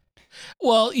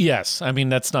 Well, yes. I mean,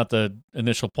 that's not the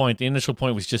initial point. The initial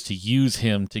point was just to use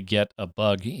him to get a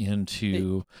bug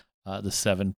into the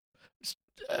Seven,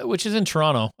 which is in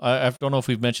Toronto. I don't know if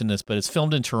we've mentioned this, but it's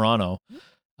filmed in Toronto.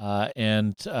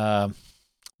 And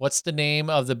what's the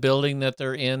name of the building that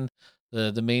they're in?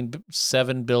 The main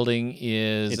 7 building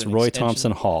is It's an Roy extension-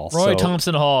 Thompson Hall. Roy So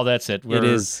Thompson Hall, that's it. it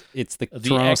is. It's the The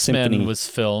Toronto X-Men Symphony was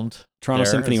filmed Toronto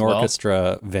there Symphony as well.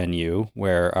 Orchestra venue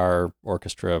where our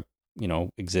orchestra,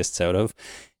 exists out of.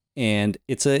 And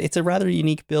it's a rather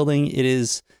unique building. It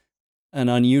is an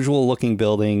unusual looking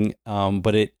building,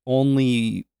 but it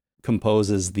only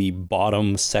composes the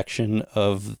bottom section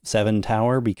of 7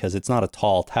 Tower because it's not a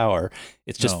tall tower.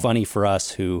 It's just funny for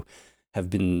us who have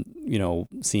been,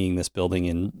 seeing this building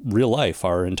in real life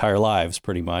our entire lives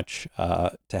pretty much,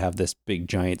 to have this big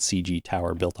giant CG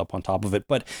tower built up on top of it.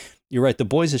 But you're right, The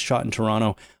Boys is shot in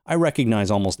Toronto. I recognize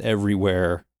almost every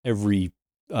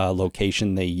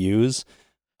location they use.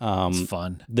 It's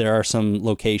fun. There are some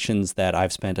locations that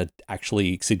I've spent a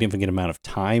actually significant amount of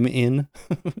time in.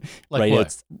 Like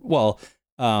right? what?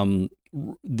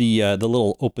 The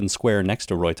little open square next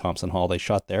to Roy Thompson Hall, they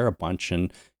shot there a bunch,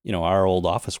 and our old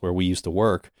office where we used to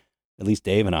work, at least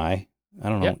Dave and I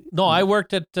don't know. No, I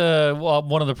worked at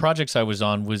one of the projects I was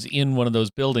on was in one of those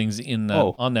buildings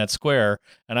on that square,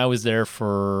 and I was there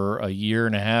for a year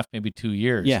and a half, maybe 2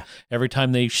 years. Yeah. Every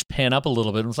time they pan up a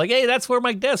little bit, it was like, hey, that's where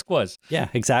my desk was. Yeah,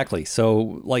 exactly.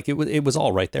 So it was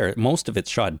all right there. Most of it's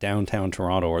shot downtown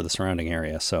Toronto or the surrounding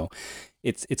area. So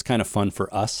it's kind of fun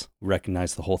for us. We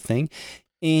recognize the whole thing.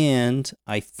 And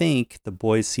I think The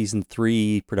Boys season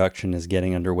 3 production is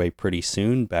getting underway pretty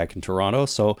soon back in Toronto.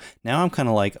 So now I'm kind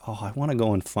of like, I want to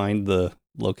go and find the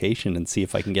location and see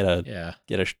if I can get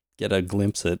a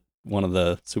glimpse at one of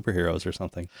the superheroes or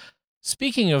something.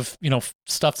 Speaking of,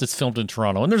 stuff that's filmed in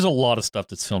Toronto, and there's a lot of stuff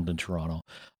that's filmed in Toronto,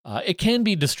 it can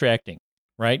be distracting,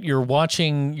 right? You're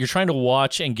trying to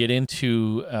watch and get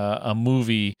into a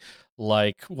movie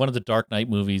like one of the Dark Knight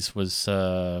movies was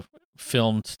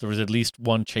filmed. There was at least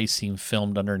one chase scene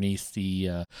filmed underneath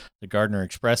the Gardiner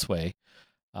Expressway.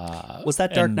 Was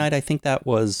that Dark Knight? I think that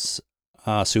was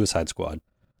Suicide Squad.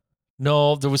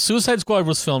 No, there was Suicide Squad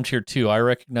was filmed here too. I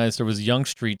recognize there was Young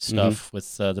Street stuff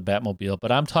with the Batmobile,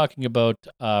 but I'm talking about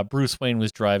Bruce Wayne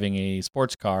was driving a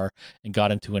sports car and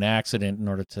got into an accident in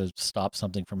order to stop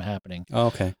something from happening. Oh,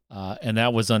 okay. And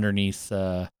that was underneath.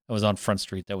 That was on Front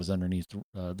Street. That was underneath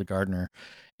the Gardiner.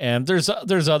 And there's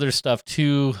other stuff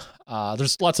too.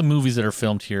 There's lots of movies that are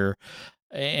filmed here.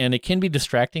 And it can be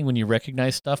distracting when you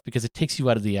recognize stuff because it takes you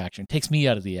out of the action. It takes me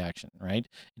out of the action, right?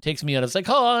 It takes me out of, it's like,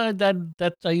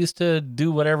 that I used to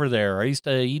do whatever there, or I used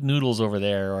to eat noodles over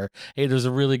there, or hey, there's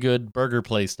a really good burger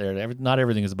place there. Not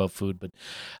everything is about food, but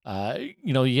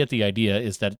you get the idea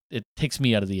is that it takes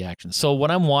me out of the action. So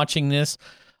when I'm watching this,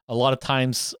 a lot of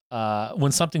times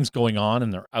when something's going on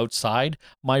and they're outside,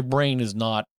 my brain is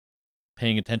not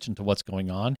paying attention to what's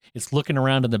going on. It's looking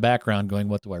around in the background going,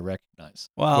 what do I recognize?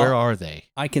 Well, where are they?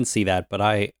 I can see that, but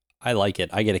I like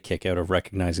it. I get a kick out of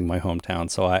recognizing my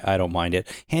hometown, so I don't mind it.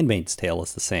 Handmaid's Tale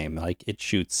is the same. Like, it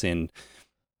shoots in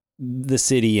the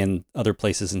city and other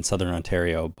places in Southern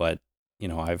Ontario, but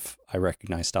I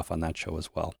recognize stuff on that show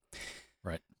as well.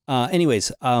 Right.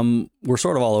 Anyways, we're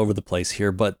sort of all over the place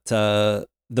here, but The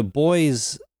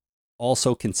Boys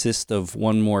also consist of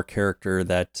one more character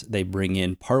that they bring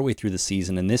in partway through the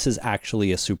season, and this is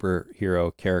actually a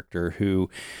superhero character who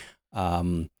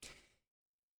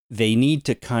they need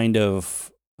to kind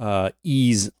of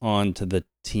ease onto the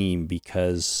team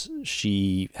because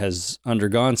she has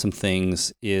undergone some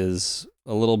things, is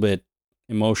a little bit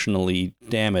emotionally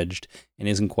damaged, and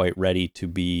isn't quite ready to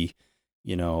be,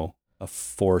 a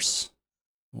force.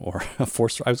 Or a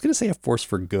force. I was going to say a force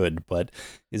for good, but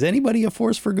is anybody a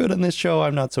force for good on this show?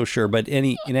 I'm not so sure. But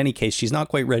in any case, she's not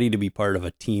quite ready to be part of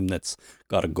a team that's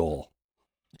got a goal.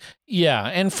 Yeah,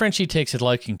 and Frenchie takes a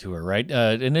liking to her, right?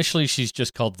 Initially, she's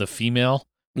just called the female,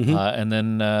 and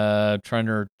then trying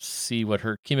to see what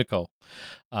her Kimiko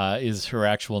is her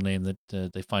actual name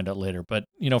that they find out later. But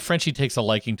Frenchie takes a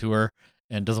liking to her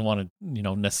and doesn't want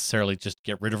to necessarily just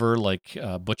get rid of her like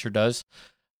Butcher does.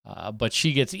 But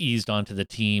she gets eased onto the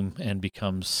team and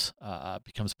becomes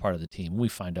part of the team. We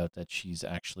find out that she's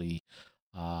actually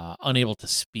unable to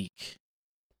speak.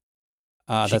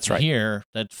 That's right. Hear,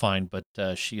 that's fine, but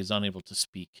she is unable to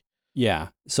speak. Yeah.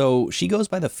 So she goes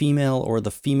by the female or the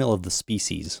female of the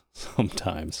species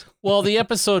sometimes. Well, the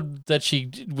episode that she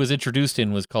was introduced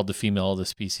in was called The Female of the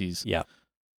Species. Yeah.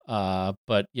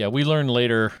 But yeah, we learn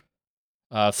later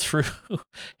through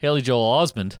Haley Joel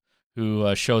Osment,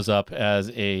 who shows up as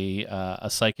a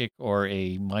psychic or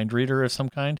a mind reader of some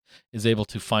kind, is able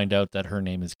to find out that her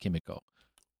name is Kimiko.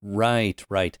 Right.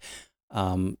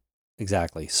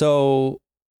 Exactly. So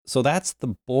that's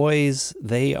The Boys.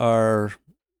 They are,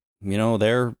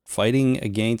 they're fighting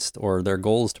against, or their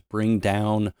goal is to bring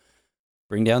down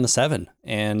the 7.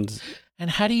 And And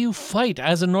how do you fight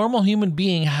as a normal human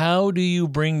being? How do you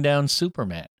bring down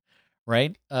Superman?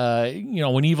 Right?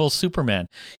 When evil Superman,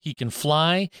 he can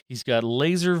fly. He's got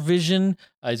laser vision.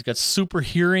 He's got super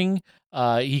hearing.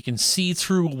 He can see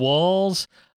through walls.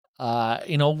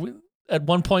 At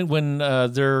one point when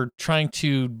they're trying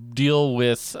to deal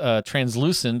with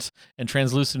Translucent, and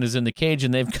Translucent is in the cage,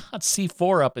 and they've got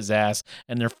C4 up his ass,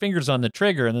 and their fingers on the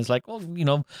trigger, and it's like,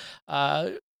 well,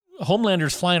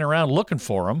 Homelander's flying around looking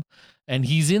for him, and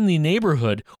he's in the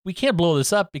neighborhood. We can't blow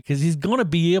this up because he's going to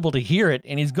be able to hear it,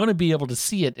 and he's going to be able to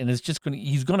see it, and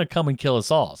he's going to come and kill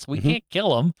us all. So we can't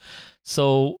kill him.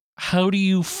 So how do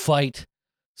you fight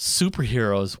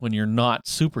superheroes when you're not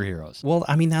superheroes? Well,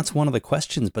 I mean, that's one of the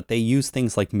questions, but they use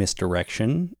things like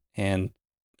misdirection and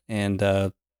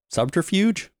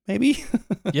subterfuge, maybe.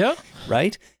 Yeah.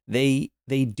 Right? They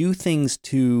do things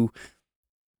to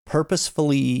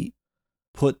purposefully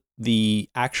put the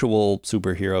actual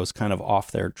superheroes kind of off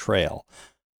their trail,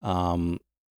 and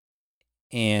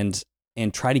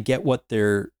try to get what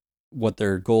their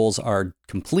goals are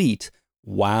complete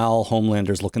while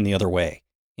Homelander's looking the other way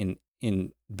in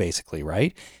basically,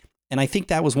 right? And I think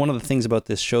that was one of the things about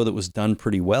this show that was done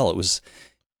pretty well.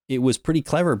 It was pretty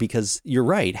clever because you're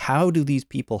right. How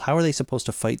are they supposed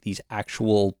to fight these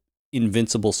actual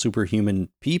invincible superhuman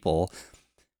people,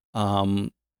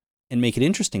 and make it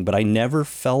interesting? But I never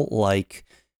felt like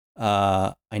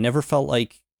it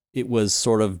was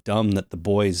sort of dumb that the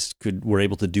boys were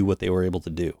able to do what they were able to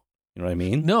do. You know what I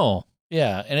mean? No.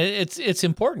 Yeah, and it's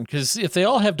important because if they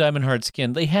all have diamond hard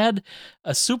skin, they had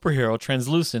a superhero,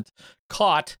 Translucent,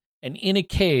 caught and in a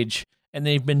cage, and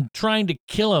they've been trying to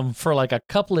kill him for like a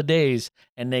couple of days,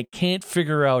 and they can't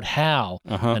figure out how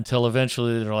until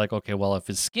eventually they're like, okay, well, if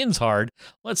his skin's hard,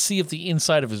 let's see if the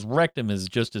inside of his rectum is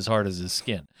just as hard as his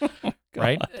skin,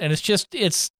 right? And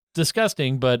it's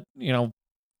disgusting, but,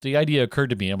 the idea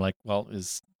occurred to me. I'm like, well,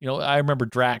 I remember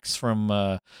Drax from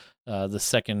the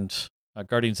second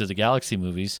Guardians of the Galaxy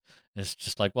movies. It's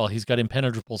just like, well, he's got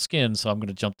impenetrable skin, so I'm going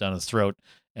to jump down his throat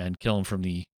and kill him from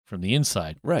the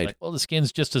inside. Right. Like, well, the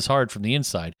skin's just as hard from the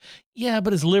inside. Yeah,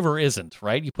 but his liver isn't,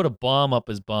 right? You put a bomb up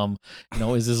his bum.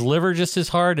 Is his liver just as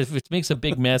hard? If it makes a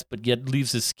big mess, but yet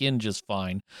leaves his skin just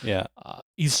fine. Yeah.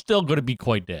 He's still going to be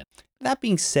quite dead. That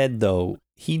being said, though,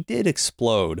 he did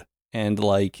explode, and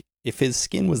like, if his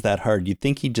skin was that hard, you'd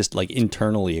think he'd just like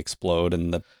internally explode,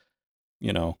 and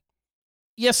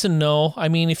Yes and no. I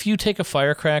mean, if you take a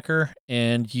firecracker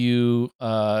and you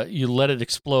let it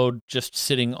explode just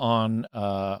sitting on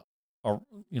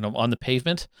on the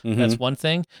pavement, that's one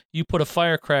thing. You put a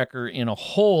firecracker in a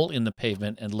hole in the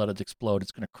pavement and let it explode,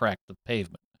 it's going to crack the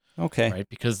pavement. Okay. Right?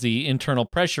 Because the internal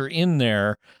pressure in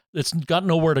there, it's got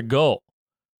nowhere to go.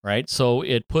 Right? So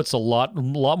it puts a lot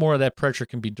more of that pressure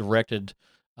can be directed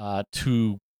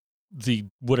to the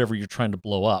whatever you're trying to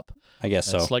blow up. I guess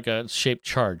so. It's like a shaped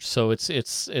charge. So it's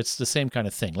the same kind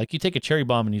of thing. Like you take a cherry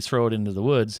bomb and you throw it into the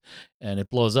woods and it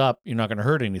blows up, you're not going to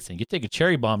hurt anything. You take a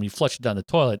cherry bomb and you flush it down the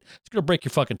toilet, it's going to break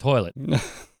your fucking toilet.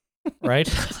 Right?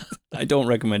 I don't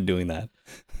recommend doing that.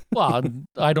 Well,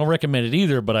 I don't recommend it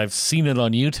either, but I've seen it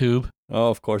on YouTube. Oh,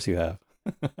 of course you have.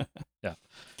 Yeah.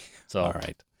 So all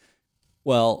right.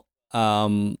 Well,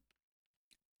 I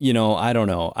don't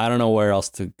know. I don't know where else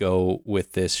to go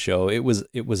with this show. It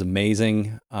was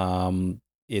amazing.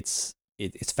 It's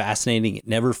fascinating. It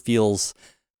never feels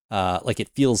like it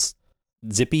feels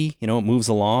zippy. It moves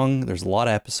along. There's a lot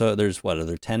of episodes. Are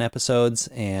there 10 episodes,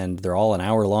 and they're all an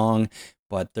hour long,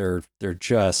 but they're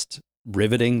just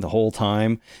riveting the whole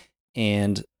time.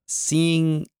 And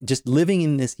just living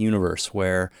in this universe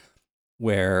where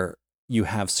you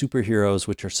have superheroes,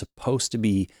 which are supposed to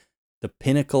be the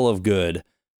pinnacle of good,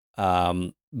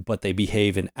 but they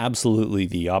behave in absolutely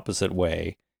the opposite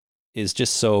way, is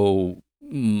just so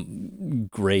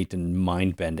great and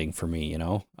mind-bending for me.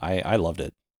 I loved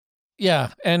it. Yeah,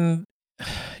 and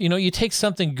you take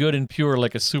something good and pure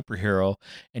like a superhero,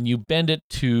 and you bend it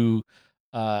to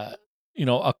a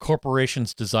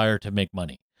corporation's desire to make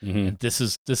money. Mm-hmm. And this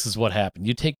is what happened.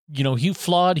 You take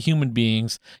flawed human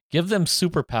beings, give them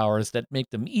superpowers that make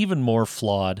them even more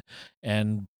flawed,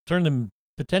 and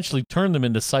potentially turn them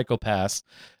into psychopaths,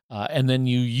 and then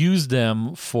you use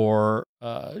them for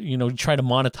try to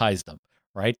monetize them.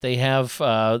 Right? They have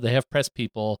press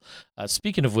people.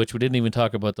 Speaking of which, we didn't even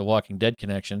talk about the Walking Dead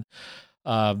connection.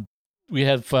 We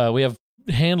have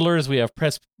handlers. We have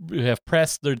press.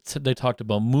 They talked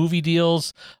about movie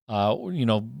deals.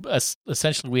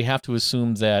 Essentially, we have to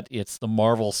assume that it's the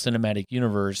Marvel Cinematic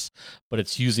Universe, but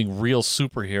it's using real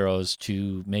superheroes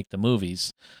to make the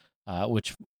movies,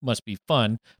 which must be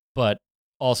fun, but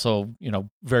also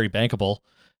very bankable.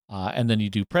 and then you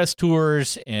do press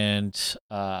tours, and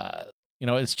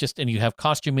it's just, and you have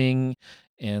costuming,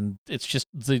 and it's just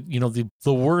the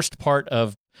worst part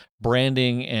of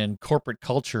branding and corporate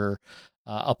culture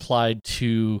applied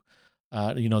to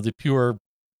the pure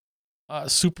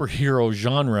superhero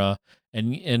genre,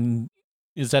 and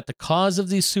is that the cause of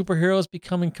these superheroes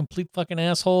becoming complete fucking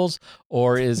assholes,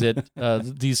 or is it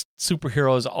these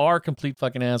superheroes are complete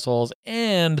fucking assholes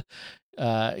and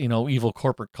evil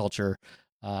corporate culture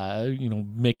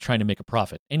trying to make a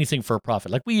profit, anything for a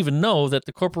profit? Like, we even know that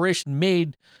the corporation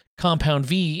made Compound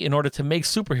V in order to make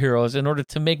superheroes, in order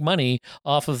to make money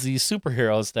off of these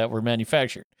superheroes that were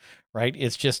manufactured, right?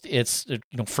 It's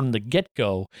from the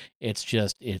get-go, it's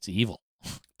evil.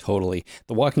 Totally.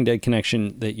 The Walking Dead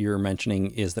connection that you're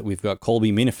mentioning is that we've got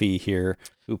Colby Minifie here,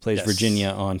 who plays Virginia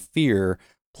on Fear,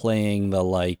 playing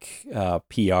the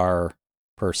PR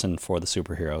person for the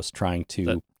superheroes, trying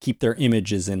to keep their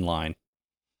images in line.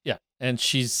 Yeah, and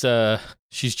she's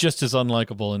just as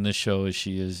unlikable in this show as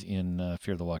she is in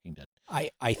Fear the Walking Dead.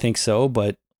 I think so,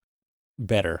 but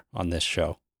better on this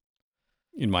show,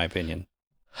 in my opinion.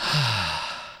 I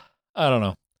don't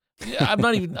know.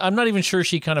 I'm not even sure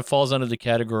she kind of falls under the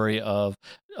category of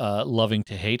loving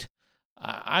to hate.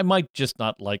 I might just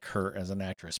not like her as an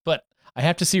actress, but I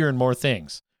have to see her in more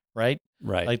things, right?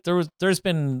 Right. Like there's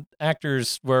been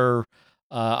actors where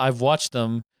I've watched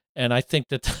them, and I think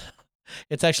that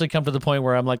it's actually come to the point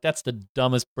where I'm like, that's the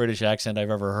dumbest British accent I've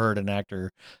ever heard an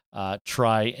actor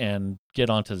try and get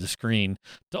onto the screen,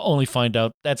 to only find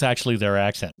out that's actually their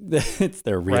accent. It's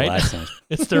their real accent.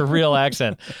 It's their real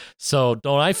accent. So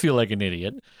don't I feel like an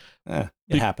idiot? It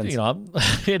happens.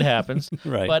 It happens.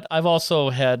 Right. But I've also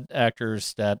had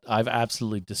actors that I've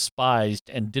absolutely despised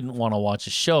and didn't want to watch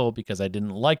a show because I didn't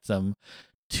like them,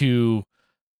 to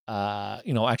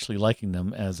actually liking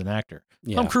them as an actor.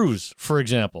 Yeah. Tom Cruise, for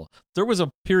example. There was a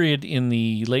period in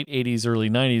the late 80s, early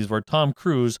 90s where Tom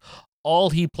Cruise, all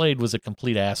he played was a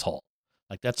complete asshole.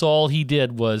 Like, that's all he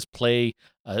did was play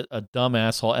a dumb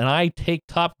asshole. And I take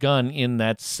Top Gun in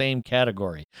that same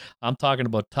category. I'm talking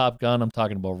about Top Gun. I'm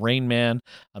talking about Rain Man.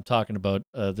 I'm talking about,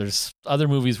 there's other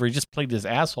movies where he just played this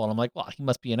asshole. And I'm like, well, he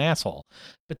must be an asshole.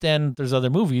 But then there's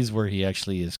other movies where he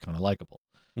actually is kind of likable.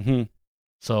 Mm-hmm.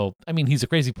 So, I mean, he's a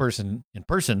crazy person in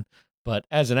person, but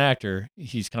as an actor,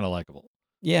 he's kind of likable.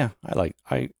 Yeah,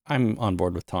 I'm on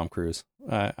board with Tom Cruise.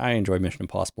 I enjoy Mission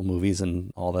Impossible movies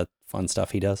and all that fun stuff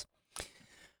he does.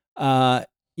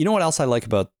 You know what else I like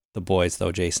about The Boys,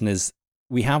 though, Jason, is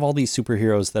we have all these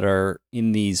superheroes that are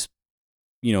in these,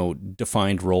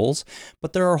 defined roles,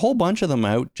 but there are a whole bunch of them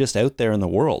out there in the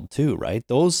world too, right?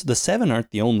 The 7 aren't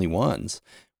the only ones.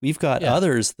 We've got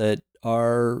others that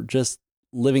are just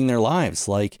living their lives.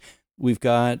 Like, we've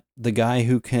got the guy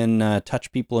who can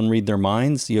touch people and read their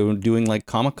minds, doing like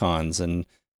Comic-Cons and,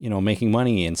 making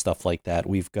money and stuff like that.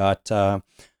 We've got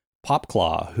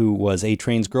Popclaw, who was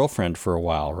A-Train's girlfriend for a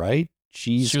while, right?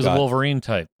 She was a Wolverine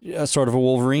type. Sort of a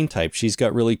Wolverine type. She's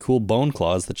got really cool bone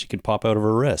claws that she can pop out of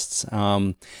her wrists.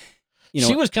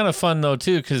 She was kind of fun, though,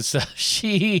 too, because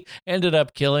she ended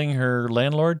up killing her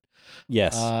landlord.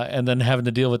 Yes. And then having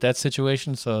to deal with that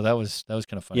situation. So that was kind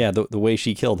of fun. Yeah, the way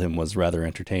she killed him was rather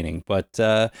entertaining. But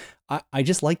I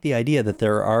just like the idea that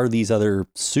there are these other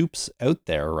soups out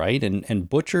there, right? And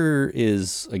Butcher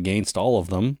is against all of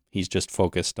them. He's just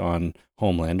focused on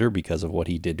Homelander because of what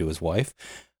he did to his wife.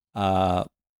 But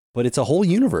it's a whole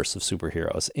universe of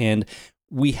superheroes. And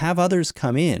we have others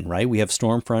come in, right? We have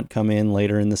Stormfront come in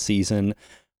later in the season.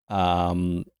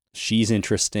 She's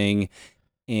interesting.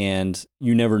 And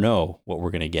you never know what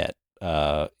we're going to get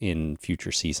in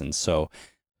future seasons. So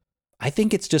I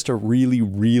think it's just a really,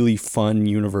 really fun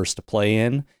universe to play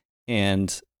in,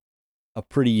 and a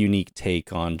pretty unique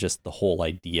take on just the whole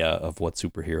idea of what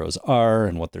superheroes are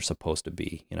and what they're supposed to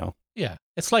be, Yeah.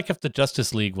 It's like if the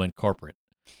Justice League went corporate.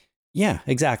 Yeah,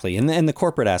 exactly. And the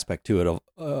corporate aspect to it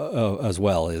as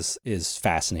well is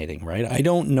fascinating, right? I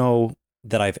don't know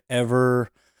that I've ever...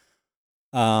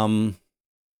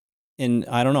 And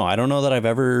I don't know that I've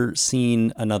ever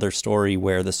seen another story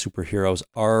where the superheroes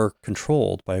are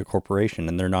controlled by a corporation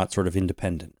and they're not sort of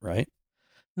independent, right?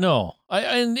 No,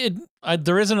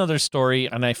 there is another story,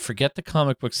 and I forget the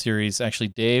comic book series. Actually,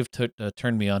 Dave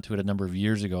turned me onto it a number of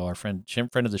years ago. Our friend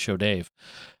of the show, Dave,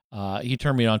 he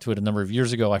turned me onto it a number of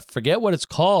years ago. I forget what it's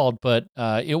called, but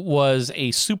it was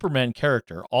a Superman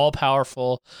character, all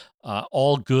powerful,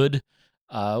 all good,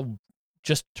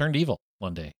 just turned evil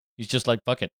one day. He's just like,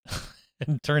 fuck it,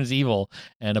 and turns evil,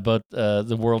 and about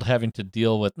the world having to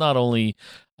deal with not only,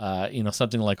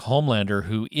 something like Homelander,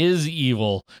 who is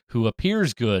evil, who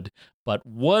appears good, but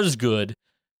was good,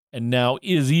 and now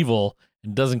is evil,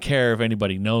 and doesn't care if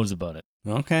anybody knows about it.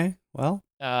 Okay, well.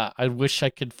 I wish I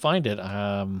could find it.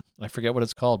 I forget what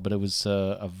it's called, but it was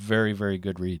a very, very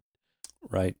good read.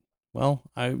 Right. Well,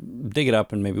 I dig it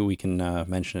up and maybe we can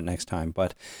mention it next time.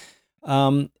 But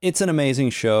it's an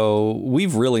amazing show.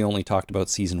 We've really only talked about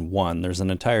season 1. There's an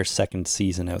entire second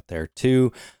season out there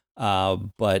too.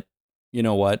 But you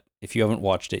know what? If you haven't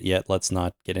watched it yet, let's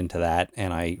not get into that.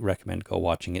 And I recommend go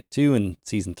watching it too. And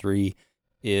season 3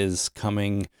 is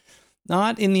coming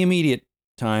not in the immediate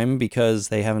time because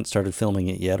they haven't started filming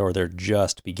it yet, or they're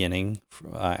just beginning,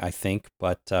 I think.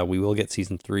 But we will get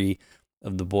season 3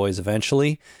 of The Boys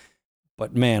eventually.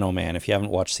 But man, oh man, if you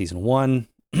haven't watched season 1,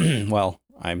 well,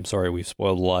 I'm sorry we've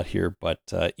spoiled a lot here, but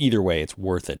either way, it's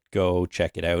worth it. Go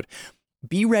check it out.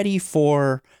 Be ready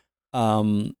for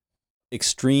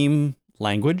extreme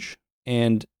language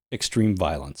and extreme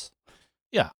violence.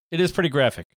 Yeah, it is pretty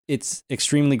graphic. It's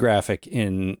extremely graphic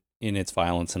in its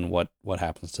violence and what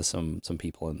happens to some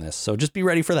people in this. So just be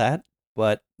ready for that.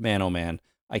 But man, oh man,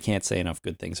 I can't say enough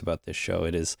good things about this show.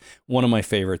 It is one of my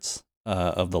favorites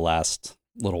of the last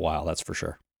little while, that's for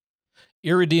sure.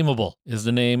 Irredeemable is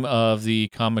the name of the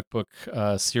comic book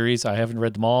series. I haven't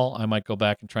read them all. I might go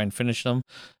back and try and finish them.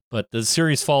 But the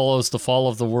series follows the fall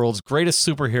of the world's greatest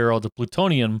superhero, the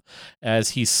Plutonium,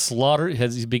 as he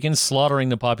begins slaughtering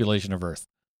the population of Earth.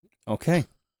 Okay.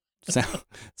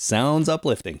 Sounds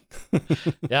uplifting.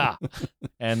 Yeah.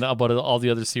 And about all the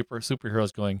other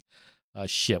superheroes going,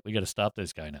 shit, we got to stop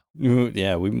this guy now.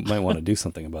 Yeah, we might want to do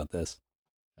something about this.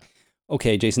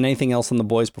 Okay, Jason, anything else on The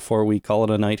Boys before we call it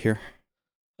a night here?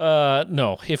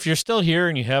 No. If you're still here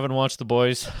and you haven't watched The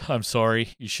Boys, I'm sorry.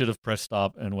 You should have pressed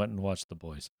stop and went and watched The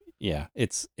Boys. Yeah,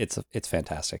 it's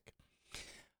fantastic.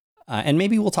 And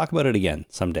maybe we'll talk about it again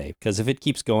someday, because if it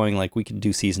keeps going, like we could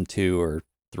do season 2 or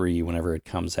 3 whenever it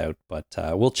comes out. But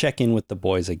we'll check in with The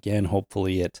Boys again.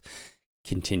 Hopefully it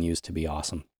continues to be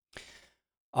awesome.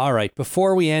 All right,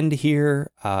 before we end here,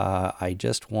 I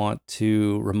just want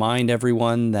to remind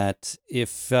everyone that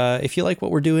if you like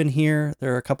what we're doing here,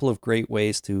 there are a couple of great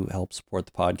ways to help support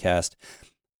the podcast.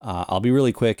 I'll be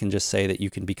really quick and just say that you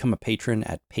can become a patron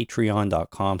at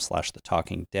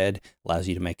patreon.com/thetalkingdead. Allows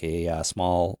you to make a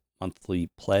small monthly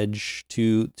pledge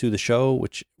to the show,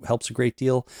 which helps a great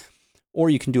deal. Or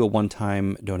you can do a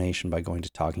one-time donation by going to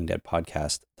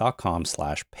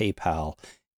talkingdeadpodcast.com/PayPal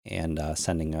and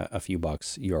sending a few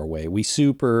bucks your way. We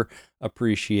super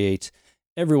appreciate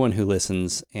everyone who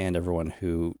listens and everyone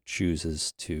who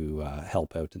chooses to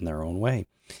help out in their own way.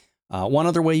 One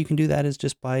other way you can do that is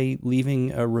just by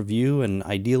leaving a review and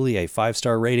ideally a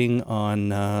 5-star rating on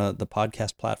the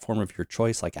podcast platform of your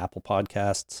choice, like Apple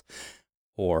Podcasts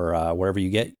or wherever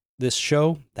you get this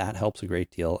show. That helps a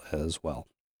great deal as well.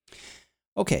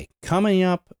 Okay, coming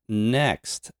up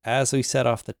next, as we said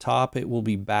off the top, it will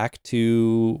be back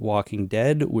to Walking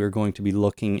Dead. We're going to be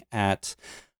looking at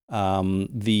by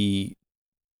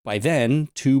then,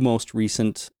 2 most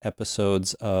recent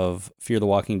episodes of Fear the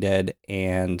Walking Dead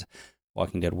and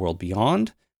Walking Dead World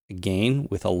Beyond, again,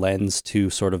 with a lens to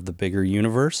sort of the bigger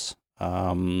universe.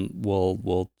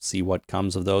 We'll see what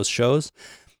comes of those shows.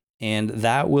 And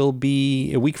that will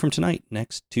be a week from tonight,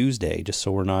 next Tuesday, just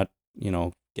so we're not,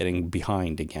 getting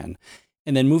behind again.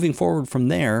 And then moving forward from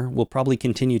there, we'll probably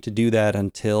continue to do that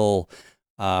until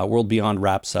World Beyond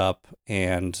wraps up.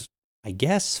 And I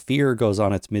guess Fear goes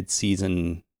on its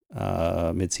mid-season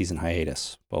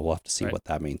hiatus, but we'll have to see what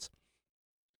that means.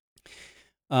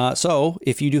 So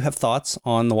if you do have thoughts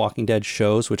on the Walking Dead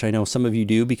shows, which I know some of you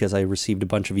do because I received a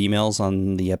bunch of emails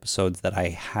on the episodes that I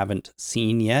haven't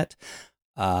seen yet,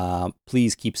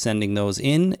 please keep sending those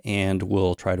in and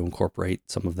we'll try to incorporate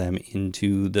some of them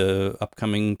into the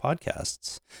upcoming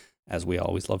podcasts, as we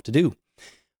always love to do.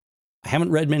 I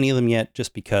haven't read many of them yet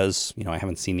just because, I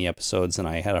haven't seen the episodes and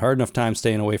I had a hard enough time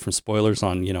staying away from spoilers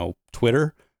on,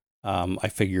 Twitter. I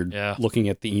figured looking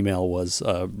at the email was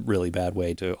a really bad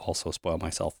way to also spoil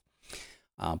myself.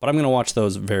 But I'm going to watch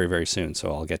those very, very soon,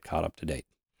 so I'll get caught up to date.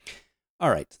 All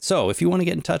right, so if you want to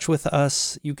get in touch with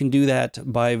us, you can do that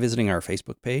by visiting our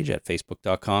Facebook page at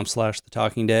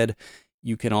facebook.com/thetalkingdead.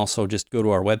 You can also just go to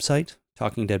our website,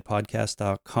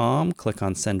 talkingdeadpodcast.com, click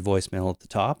on send voicemail at the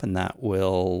top, and that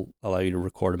will allow you to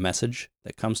record a message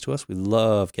that comes to us. We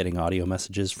love getting audio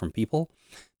messages from people.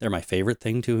 They're my favorite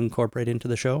thing to incorporate into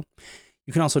the show.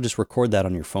 You can also just record that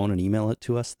on your phone and email it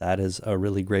to us. That is a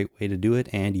really great way to do it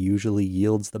and usually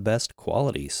yields the best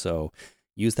quality. So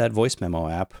use that voice memo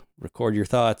app, record your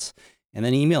thoughts, and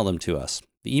then email them to us.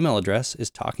 The email address is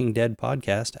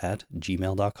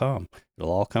talkingdeadpodcast@gmail.com.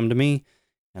 It'll all come to me,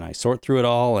 and I sort through it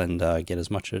all and get as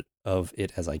much of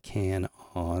it as I can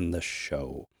on the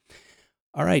show.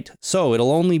 All right. So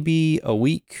it'll only be a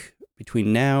week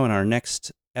between now and our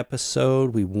next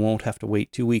episode. We won't have to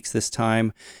wait 2 weeks this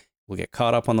time. We'll get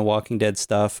caught up on the Walking Dead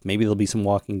stuff. Maybe there'll be some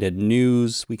Walking Dead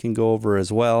news we can go over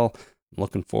as well. I'm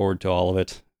looking forward to all of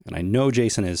it. And I know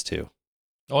Jason is too.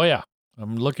 Oh, yeah.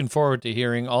 I'm looking forward to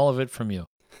hearing all of it from you.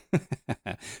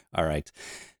 All right.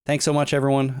 Thanks so much,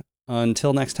 everyone.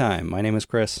 Until next time, my name is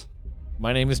Chris.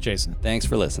 My name is Jason. Thanks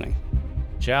for listening.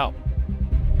 Ciao.